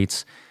the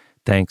States.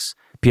 Thanks.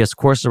 P.S. The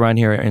courses around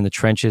here are in the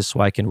trenches so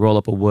I can roll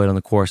up a wood on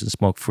the course and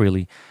smoke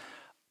freely.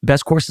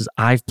 Best courses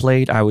I've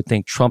played, I would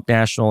think Trump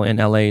National in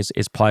LA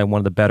is probably one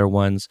of the better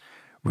ones.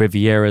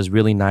 Riviera is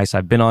really nice.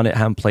 I've been on it,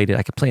 haven't played it.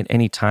 I could play it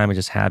any time, I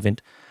just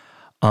haven't.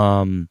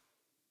 Bel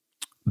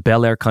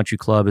Air Country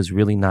Club is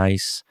really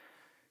nice.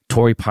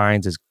 Torrey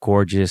Pines is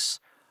gorgeous.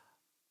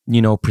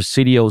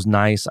 Presidio's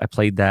nice. I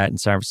played that in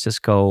San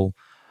Francisco.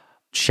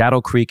 Shadow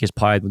Creek is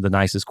probably the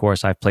nicest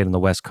course I've played on the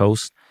West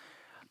Coast.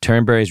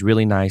 Turnberry is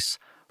really nice.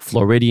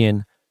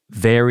 Floridian,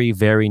 very,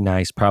 very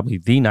nice. Probably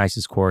the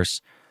nicest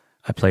course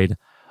I played.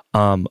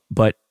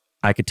 But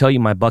I could tell you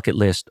my bucket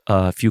list,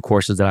 a few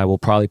courses that I will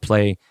probably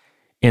play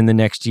in the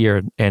next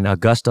year. And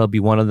Augusta will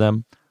be one of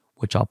them,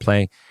 which I'll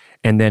play.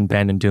 And then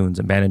Bandon Dunes.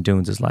 And Bandon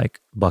Dunes is like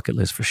bucket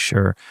list for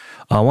sure.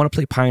 I want to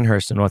play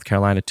Pinehurst in North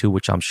Carolina too,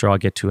 which I'm sure I'll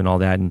get to and all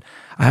that. And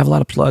I have a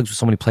lot of plugs with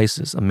so many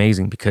places.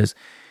 Amazing, because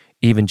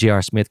even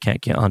J.R. Smith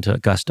can't get onto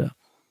Augusta.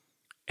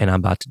 And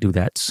I'm about to do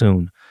that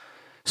soon.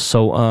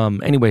 So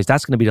anyways,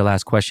 that's going to be the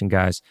last question,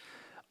 guys.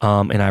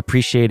 And I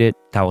appreciate it.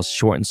 That was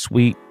short and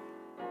sweet.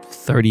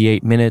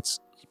 38 minutes.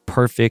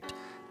 Perfect.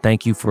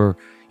 Thank you for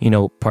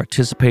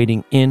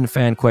participating in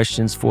fan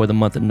questions for the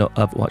month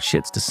of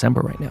it's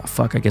December right now.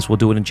 Fuck, I guess we'll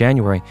do it in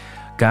January.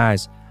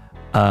 Guys,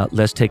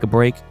 let's take a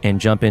break and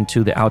jump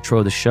into the outro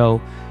of the show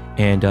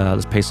and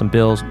let's pay some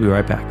bills. We'll be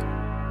right back.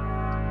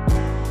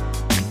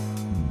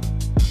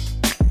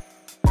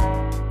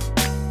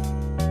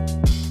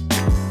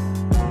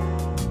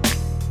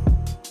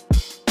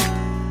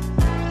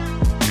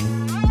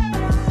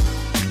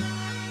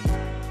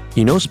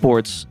 You know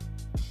sports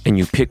and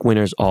you pick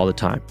winners all the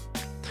time.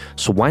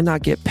 So why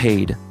not get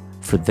paid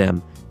for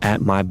them at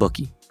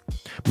MyBookie?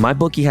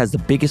 MyBookie has the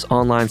biggest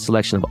online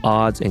selection of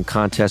odds and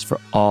contests for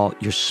all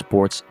your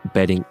sports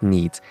betting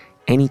needs,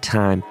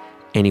 anytime,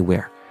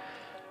 anywhere.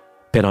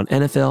 Bet on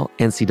NFL,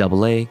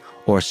 NCAA,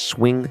 or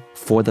swing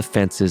for the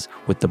fences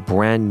with the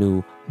brand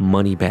new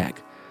Money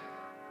Bag.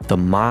 The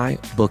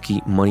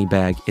MyBookie Money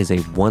Bag is a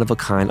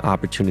one-of-a-kind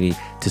opportunity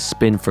to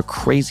spin for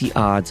crazy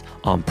odds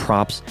on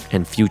props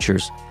and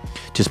futures.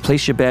 Just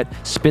place your bet,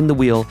 spin the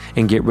wheel,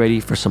 and get ready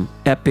for some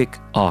epic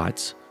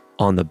odds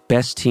on the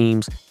best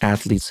teams,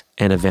 athletes,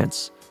 and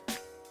events.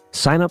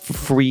 Sign up for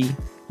free,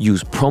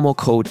 use promo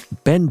code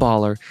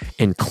BENBALLER,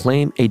 and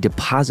claim a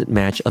deposit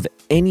match of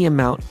any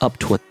amount up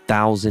to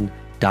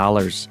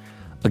 $1,000.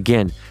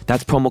 Again,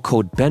 that's promo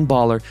code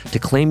BENBALLER to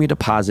claim your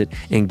deposit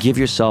and give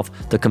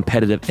yourself the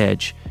competitive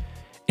edge.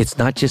 It's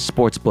not just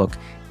sportsbook,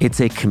 it's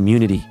a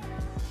community.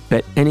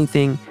 Bet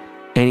anything,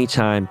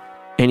 anytime,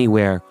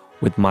 anywhere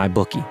with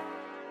MyBookie.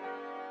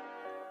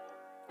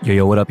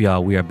 Yo, what up,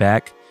 y'all? We are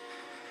back.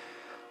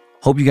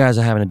 Hope you guys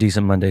are having a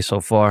decent Monday so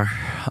far.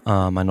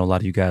 I know a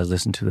lot of you guys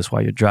listen to this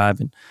while you're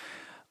driving.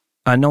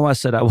 I know I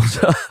said I was...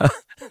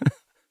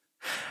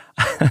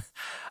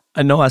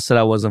 I know I said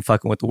I wasn't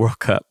fucking with the World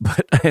Cup,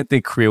 but I didn't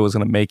think Korea was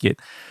going to make it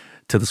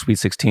to the Sweet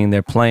 16.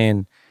 They're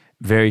playing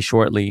very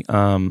shortly.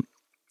 I'll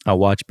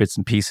watch bits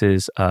and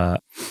pieces. I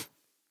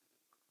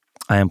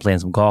am playing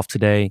some golf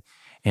today,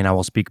 and I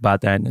will speak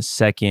about that in a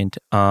second.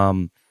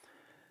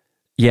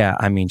 Yeah,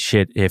 I mean,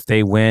 shit, if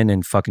they win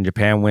and fucking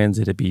Japan wins,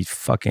 it'd be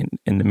fucking,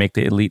 and to make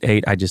the Elite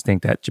Eight, I just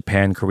think that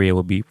Japan, Korea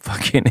will be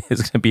fucking,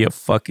 it's going to be a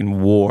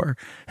fucking war.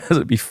 There's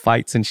going to be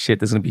fights and shit.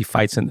 There's going to be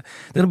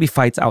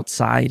fights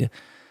outside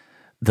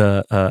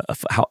the,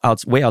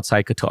 way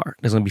outside Qatar.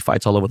 There's going to be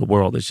fights all over the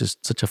world. It's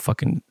just such a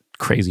fucking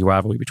crazy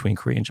rivalry between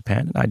Korea and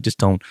Japan. And I just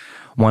don't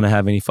want to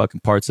have any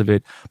fucking parts of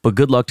it. But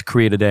good luck to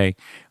Korea today.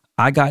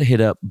 I got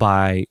hit up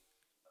by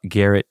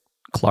Garrett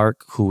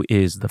Clark, who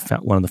is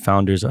one of the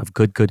founders of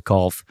Good Good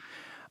Golf.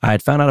 I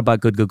had found out about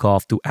Good Good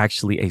Golf through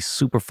actually a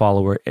super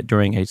follower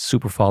during a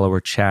super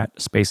follower chat,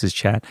 Spaces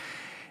chat,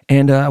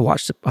 and I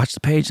watched the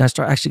page, and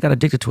I actually got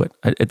addicted to it.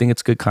 I think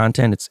it's good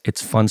content.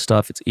 It's fun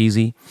stuff. It's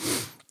easy,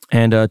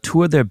 and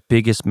two of their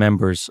biggest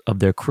members of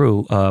their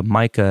crew,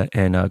 Micah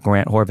and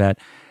Grant Horvat,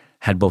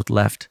 had both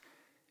left,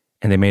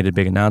 and they made a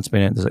big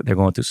announcement. They're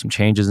going through some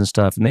changes and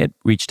stuff, and they had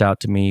reached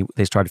out to me.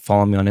 They started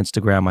following me on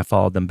Instagram. I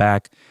followed them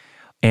back.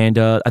 And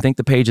I think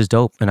the page is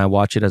dope, and I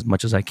watch it as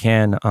much as I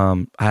can.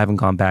 I haven't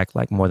gone back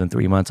like more than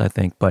 3 months, I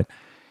think. But,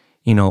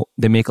 you know,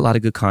 they make a lot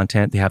of good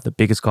content. They have the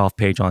biggest golf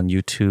page on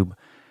YouTube.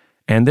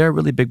 And they're a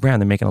really big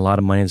brand. They're making a lot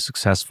of money. They're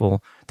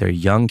successful. They're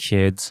young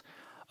kids.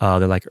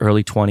 They're like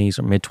early 20s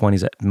or mid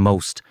 20s at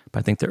most. But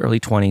I think they're early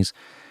 20s.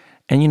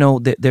 And, you know,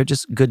 they're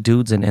just good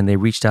dudes. And they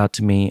reached out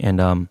to me.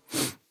 And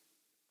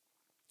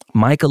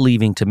Micah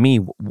leaving to me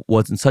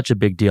wasn't such a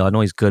big deal. I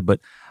know he's good, but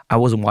I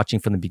wasn't watching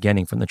from the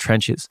beginning, from the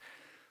trenches.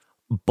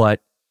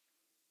 But,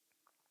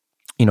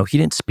 you know, he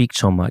didn't speak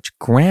so much.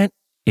 Grant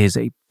is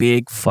a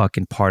big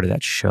fucking part of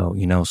that show,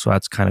 you know, so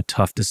that's kind of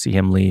tough to see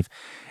him leave.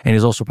 And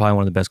he's also probably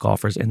one of the best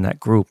golfers in that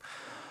group.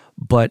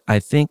 But I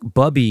think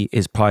Bubby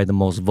is probably the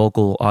most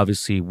vocal,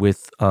 obviously,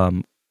 with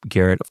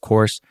Garrett, of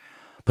course.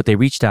 But they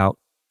reached out.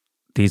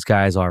 These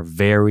guys are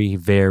very,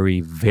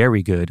 very,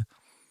 very good.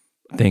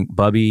 I think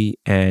Bubby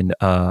and,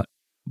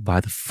 why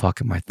the fuck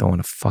am I throwing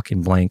a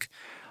fucking blank?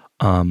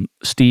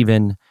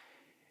 Steven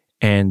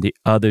and the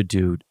other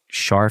dude,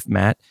 Sharf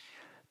Matt,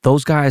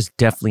 those guys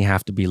definitely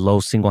have to be low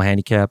single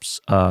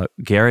handicaps.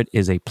 Garrett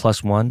is a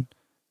 +1,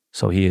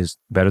 so he is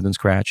better than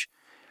scratch.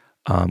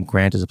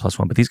 Grant is a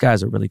 +1, but these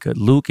guys are really good.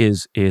 Luke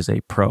is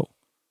a pro.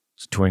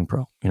 He's a touring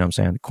pro. You know what I'm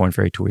saying? The Korn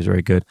Ferry Tour is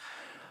very good.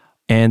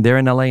 And they're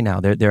in LA now.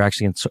 They're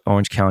actually in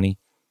Orange County,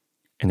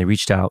 and they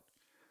reached out.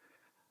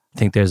 I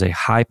think there's a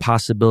high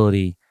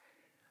possibility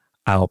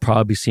I'll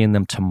probably be seeing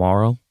them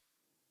tomorrow,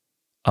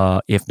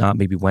 if not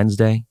maybe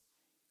Wednesday.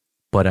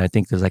 But I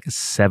think there's like a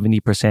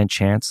 70%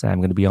 chance that I'm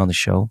going to be on the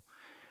show.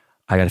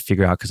 I got to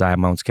figure out because I have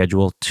my own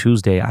schedule.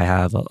 Tuesday, I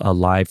have a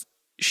live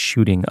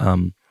shooting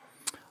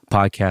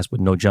podcast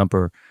with No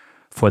Jumper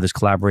for this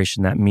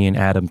collaboration that me and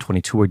Adam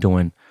 22 are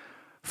doing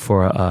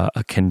for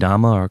a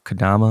kendama or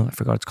kadama. I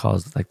forgot what it's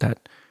called. It's like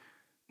that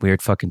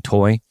weird fucking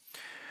toy.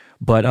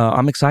 But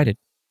I'm excited.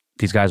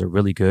 These guys are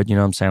really good. You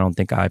know what I'm saying? I don't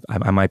think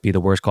I might be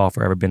the worst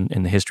golfer ever been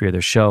in the history of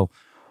their show.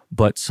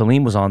 But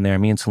Salim was on there.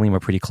 Me and Salim are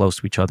pretty close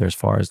to each other as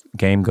far as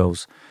game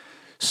goes.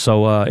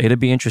 So it'd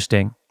be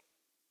interesting.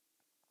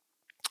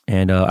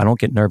 And I don't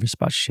get nervous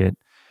about shit.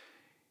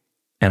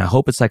 And I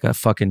hope it's like a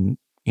fucking,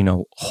 you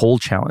know, hole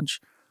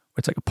challenge.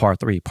 It's like a par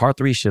 3. Par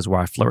 3 shit is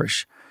where I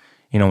flourish.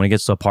 You know, when it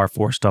gets to a par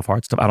 4 stuff,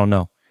 hard stuff, I don't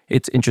know.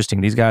 It's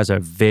interesting. These guys are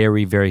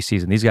very, very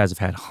seasoned. These guys have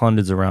had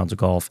hundreds of rounds of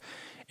golf.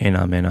 And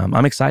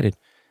I'm excited.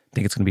 I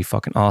think it's going to be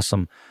fucking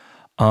awesome.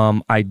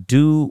 I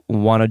do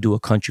want to do a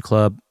country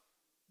club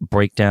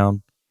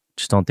breakdown.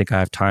 Just don't think I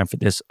have time for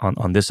this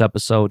on this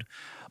episode.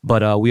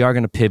 But we are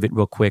going to pivot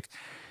real quick.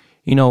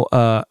 You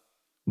know,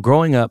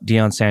 growing up,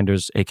 Deion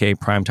Sanders, a.k.a.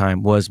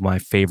 Primetime, was my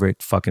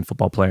favorite fucking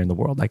football player in the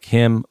world. Like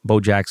him, Bo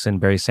Jackson,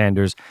 Barry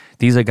Sanders.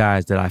 These are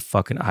guys that I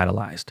fucking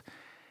idolized.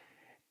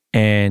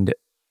 And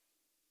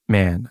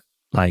man,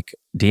 like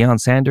Deion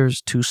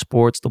Sanders, 2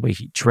 sports, the way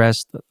he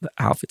dressed, the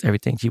outfits,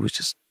 everything. He was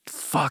just,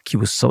 he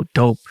was so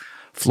dope.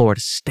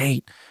 Florida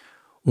State.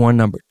 Won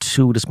number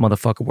 2. This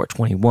motherfucker wore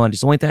 21.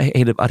 Just the only thing I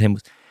hated about him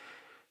was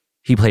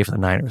he played for the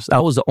Niners.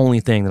 That was the only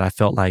thing that I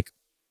felt like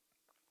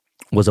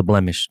was a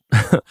blemish.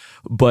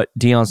 But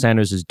Deion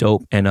Sanders is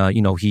dope. And,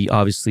 you know, he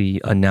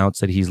obviously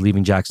announced that he's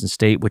leaving Jackson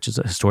State, which is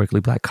a historically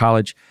black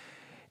college.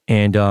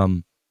 And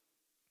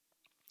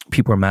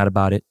people are mad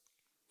about it.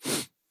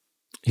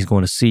 He's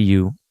going to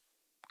CU,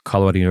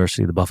 Colorado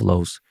University, the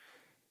Buffaloes.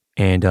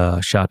 And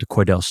shout out to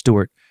Cordell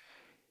Stewart.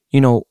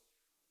 You know,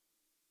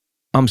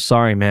 I'm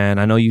sorry, man.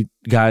 I know you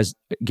guys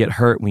get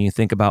hurt when you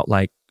think about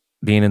like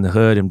being in the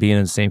hood and being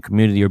in the same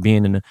community or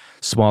being in a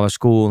smaller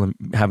school and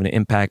having an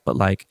impact. But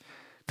like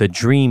the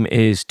dream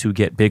is to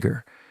get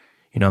bigger.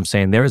 You know what I'm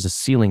saying? There is a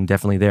ceiling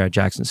definitely there at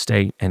Jackson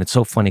State. And it's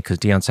so funny because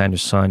Deion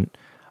Sanders' son,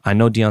 I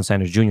know Deion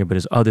Sanders Jr., but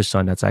his other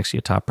son, that's actually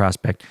a top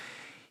prospect,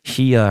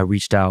 he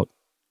reached out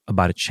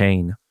about a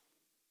chain.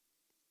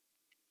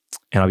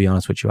 And I'll be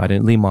honest with you, I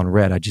didn't leave him on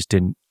red. I just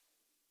didn't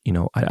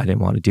I didn't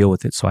want to deal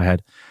with it. So I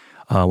had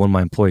one of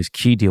my employees,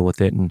 Key, deal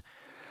with it. And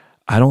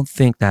I don't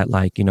think that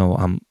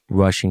I'm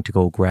rushing to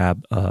go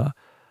grab,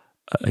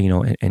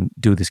 and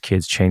do this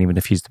kid's chain, even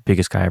if he's the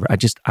biggest guy ever.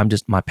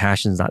 My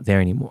passion's not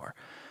there anymore.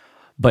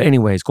 But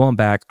anyways, going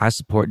back, I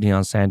support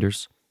Deion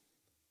Sanders.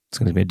 It's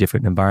going to be a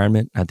different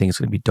environment. I think it's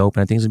going to be dope.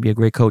 And I think he's going to be a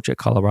great coach at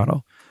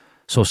Colorado.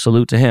 So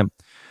salute to him.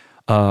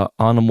 On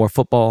to more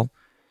football.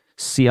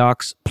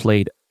 Seahawks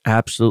played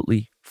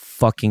absolutely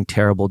fucking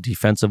terrible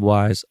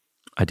defensive-wise.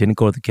 I didn't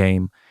go to the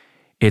game.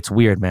 It's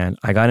weird, man.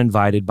 I got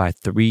invited by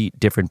 3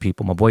 different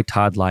people. My boy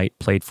Todd Light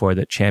played for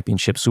the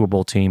championship Super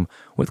Bowl team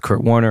with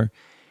Kurt Warner.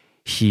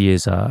 He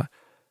is,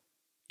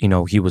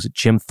 he was a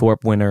Jim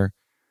Thorpe winner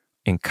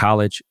in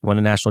college, won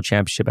a national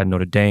championship at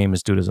Notre Dame.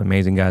 This dude is an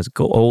amazing guy. He's an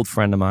old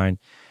friend of mine.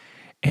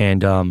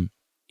 And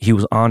he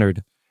was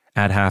honored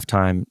at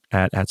halftime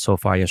at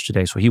SoFi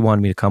yesterday. So he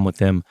wanted me to come with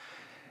him.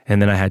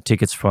 And then I had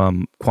tickets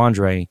from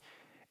Quandre.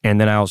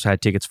 And then I also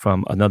had tickets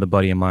from another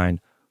buddy of mine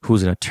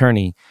who's an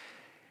attorney.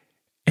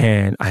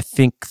 And I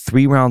think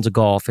 3 rounds of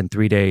golf in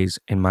 3 days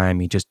in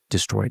Miami just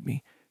destroyed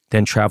me.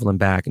 Then traveling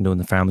back and doing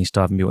the family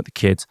stuff and being with the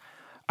kids.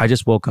 I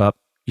just woke up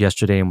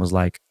yesterday and was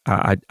like,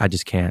 I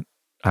just can't.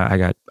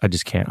 I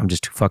just can't. I'm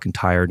just too fucking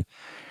tired.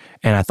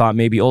 And I thought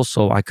maybe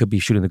also I could be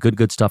shooting the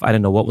good stuff. I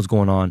didn't know what was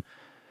going on.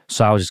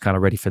 So I was just kind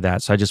of ready for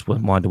that. So I just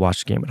wanted to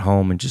watch the game at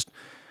home and just,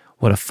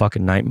 what a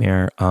fucking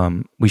nightmare.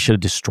 We should have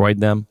destroyed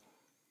them,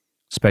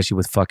 especially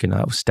with fucking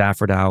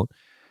Stafford out.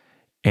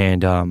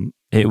 And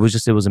it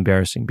was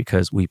embarrassing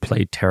because we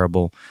played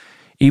terrible.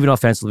 Even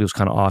offensively, it was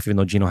kind of off, even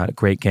though Geno had a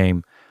great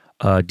game.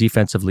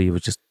 Defensively, it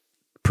was just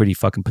pretty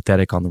fucking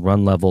pathetic on the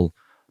run level,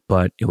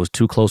 but it was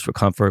too close for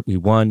comfort. We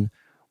won.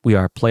 We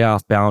are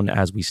playoff bound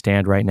as we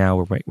stand right now.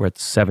 We're at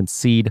the 7th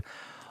seed.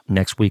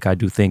 Next week, I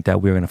do think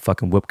that we're going to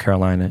fucking whip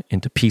Carolina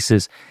into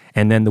pieces.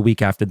 And then the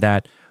week after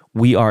that,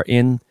 we are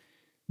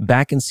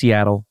back in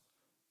Seattle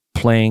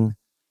playing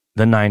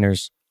the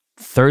Niners.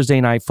 Thursday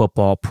night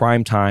football,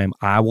 prime time.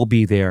 I will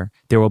be there.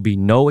 There will be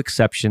no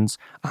exceptions.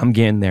 I'm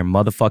getting there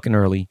motherfucking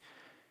early.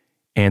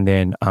 And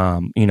then,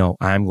 I'm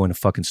going to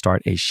fucking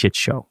start a shit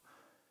show.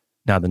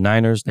 Now, the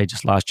Niners, they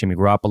just lost Jimmy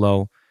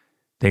Garoppolo.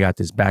 They got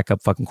this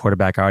backup fucking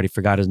quarterback. I already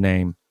forgot his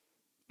name.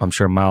 I'm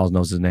sure Miles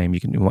knows his name.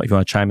 If you want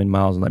to chime in,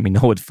 Miles, and let me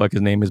know what the fuck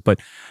his name is. But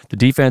the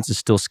defense is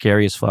still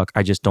scary as fuck.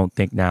 I just don't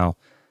think now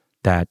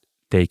that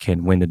they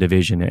can win the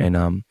division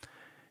and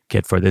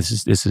get further.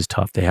 This is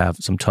tough. They have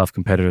some tough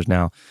competitors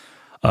now.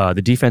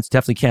 The defense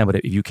definitely can, but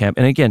if you can't,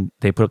 and again,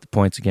 they put up the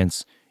points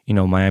against,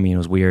 Miami, and it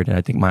was weird. And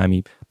I think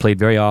Miami played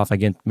very off.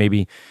 Again,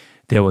 maybe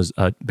there was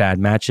a bad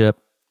matchup,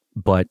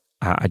 but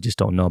I just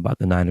don't know about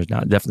the Niners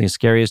now. Definitely a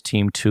scariest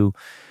team too.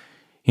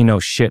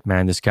 Shit,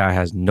 man, this guy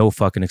has no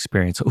fucking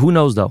experience. Who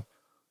knows though?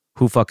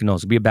 Who fucking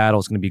knows? It'll be a battle.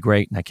 It's going to be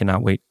great. And I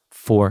cannot wait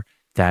for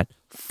that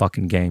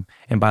fucking game.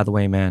 And by the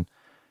way, man,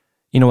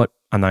 you know what?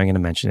 I'm not even going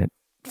to mention it.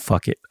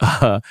 Fuck it.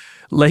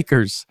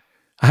 Lakers.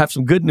 I have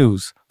some good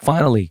news.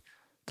 Finally,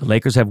 the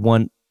Lakers have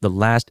won the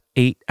last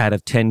 8 out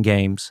of 10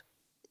 games.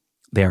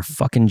 They are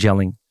fucking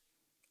gelling.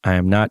 I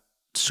am not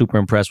super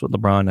impressed with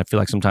LeBron. I feel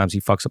like sometimes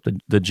he fucks up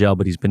the gel,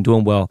 but he's been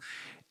doing well.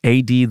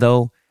 AD,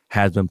 though,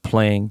 has been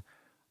playing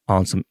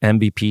on some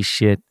MVP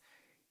shit.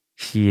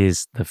 He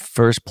is the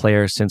first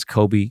player since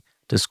Kobe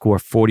to score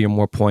 40 or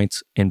more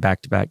points in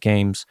back-to-back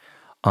games,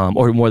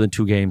 or more than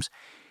 2 games.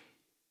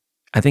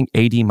 I think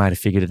AD might have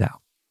figured it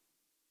out,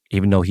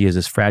 even though he is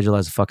as fragile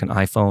as a fucking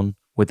iPhone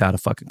without a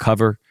fucking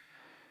cover.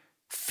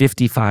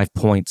 55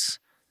 points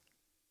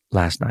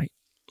last night,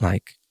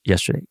 like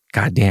yesterday.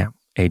 Goddamn,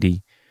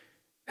 AD.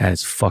 That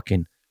is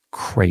fucking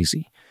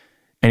crazy.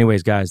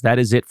 Anyways, guys, that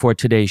is it for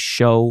today's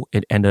show.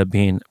 It ended up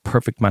being a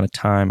perfect amount of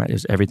time. It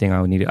was everything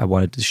I needed. I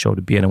wanted the show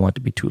to be. I didn't want it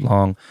to be too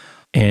long.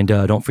 And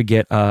don't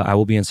forget, I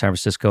will be in San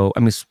Francisco.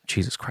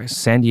 Jesus Christ,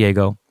 San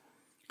Diego.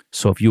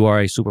 So if you are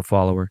a super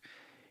follower,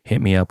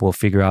 hit me up. We'll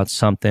figure out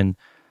something.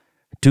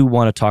 I do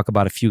want to talk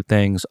about a few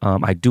things.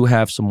 I do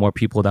have some more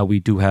people that we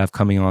do have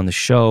coming on the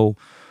show.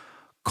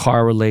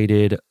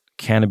 Car-related,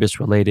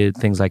 cannabis-related,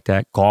 things like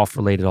that.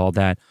 Golf-related, all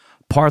that.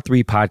 Part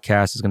 3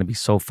 podcast is going to be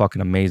so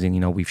fucking amazing.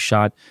 We've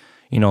shot,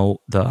 a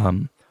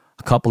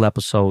couple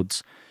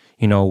episodes.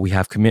 We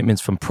have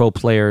commitments from pro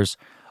players,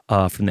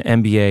 from the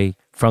NBA,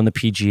 from the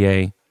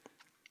PGA.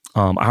 I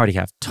already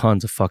have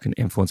tons of fucking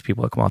influence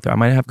people that come out there. I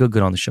might have good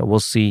on the show. We'll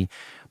see.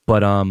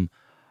 But I'm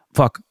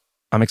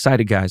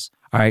excited, guys.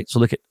 All right,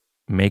 so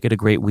make it a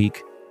great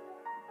week.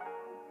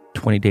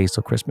 20 days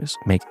till Christmas.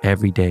 Make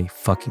every day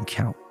fucking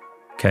count.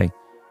 Okay?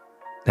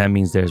 That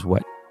means there's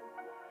what?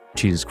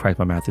 Jesus Christ,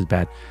 my math is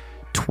bad.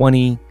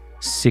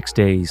 26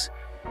 days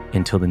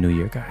until the new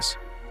year, guys.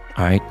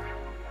 All right?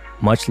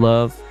 Much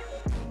love.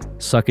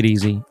 Suck it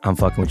easy. I'm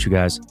fucking with you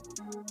guys.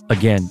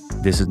 Again,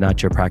 this is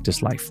not your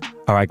practice life.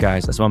 All right,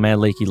 guys. That's my man,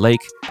 Lakey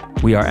Lake.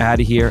 We are out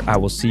of here. I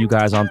will see you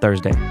guys on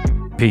Thursday.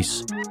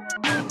 Peace.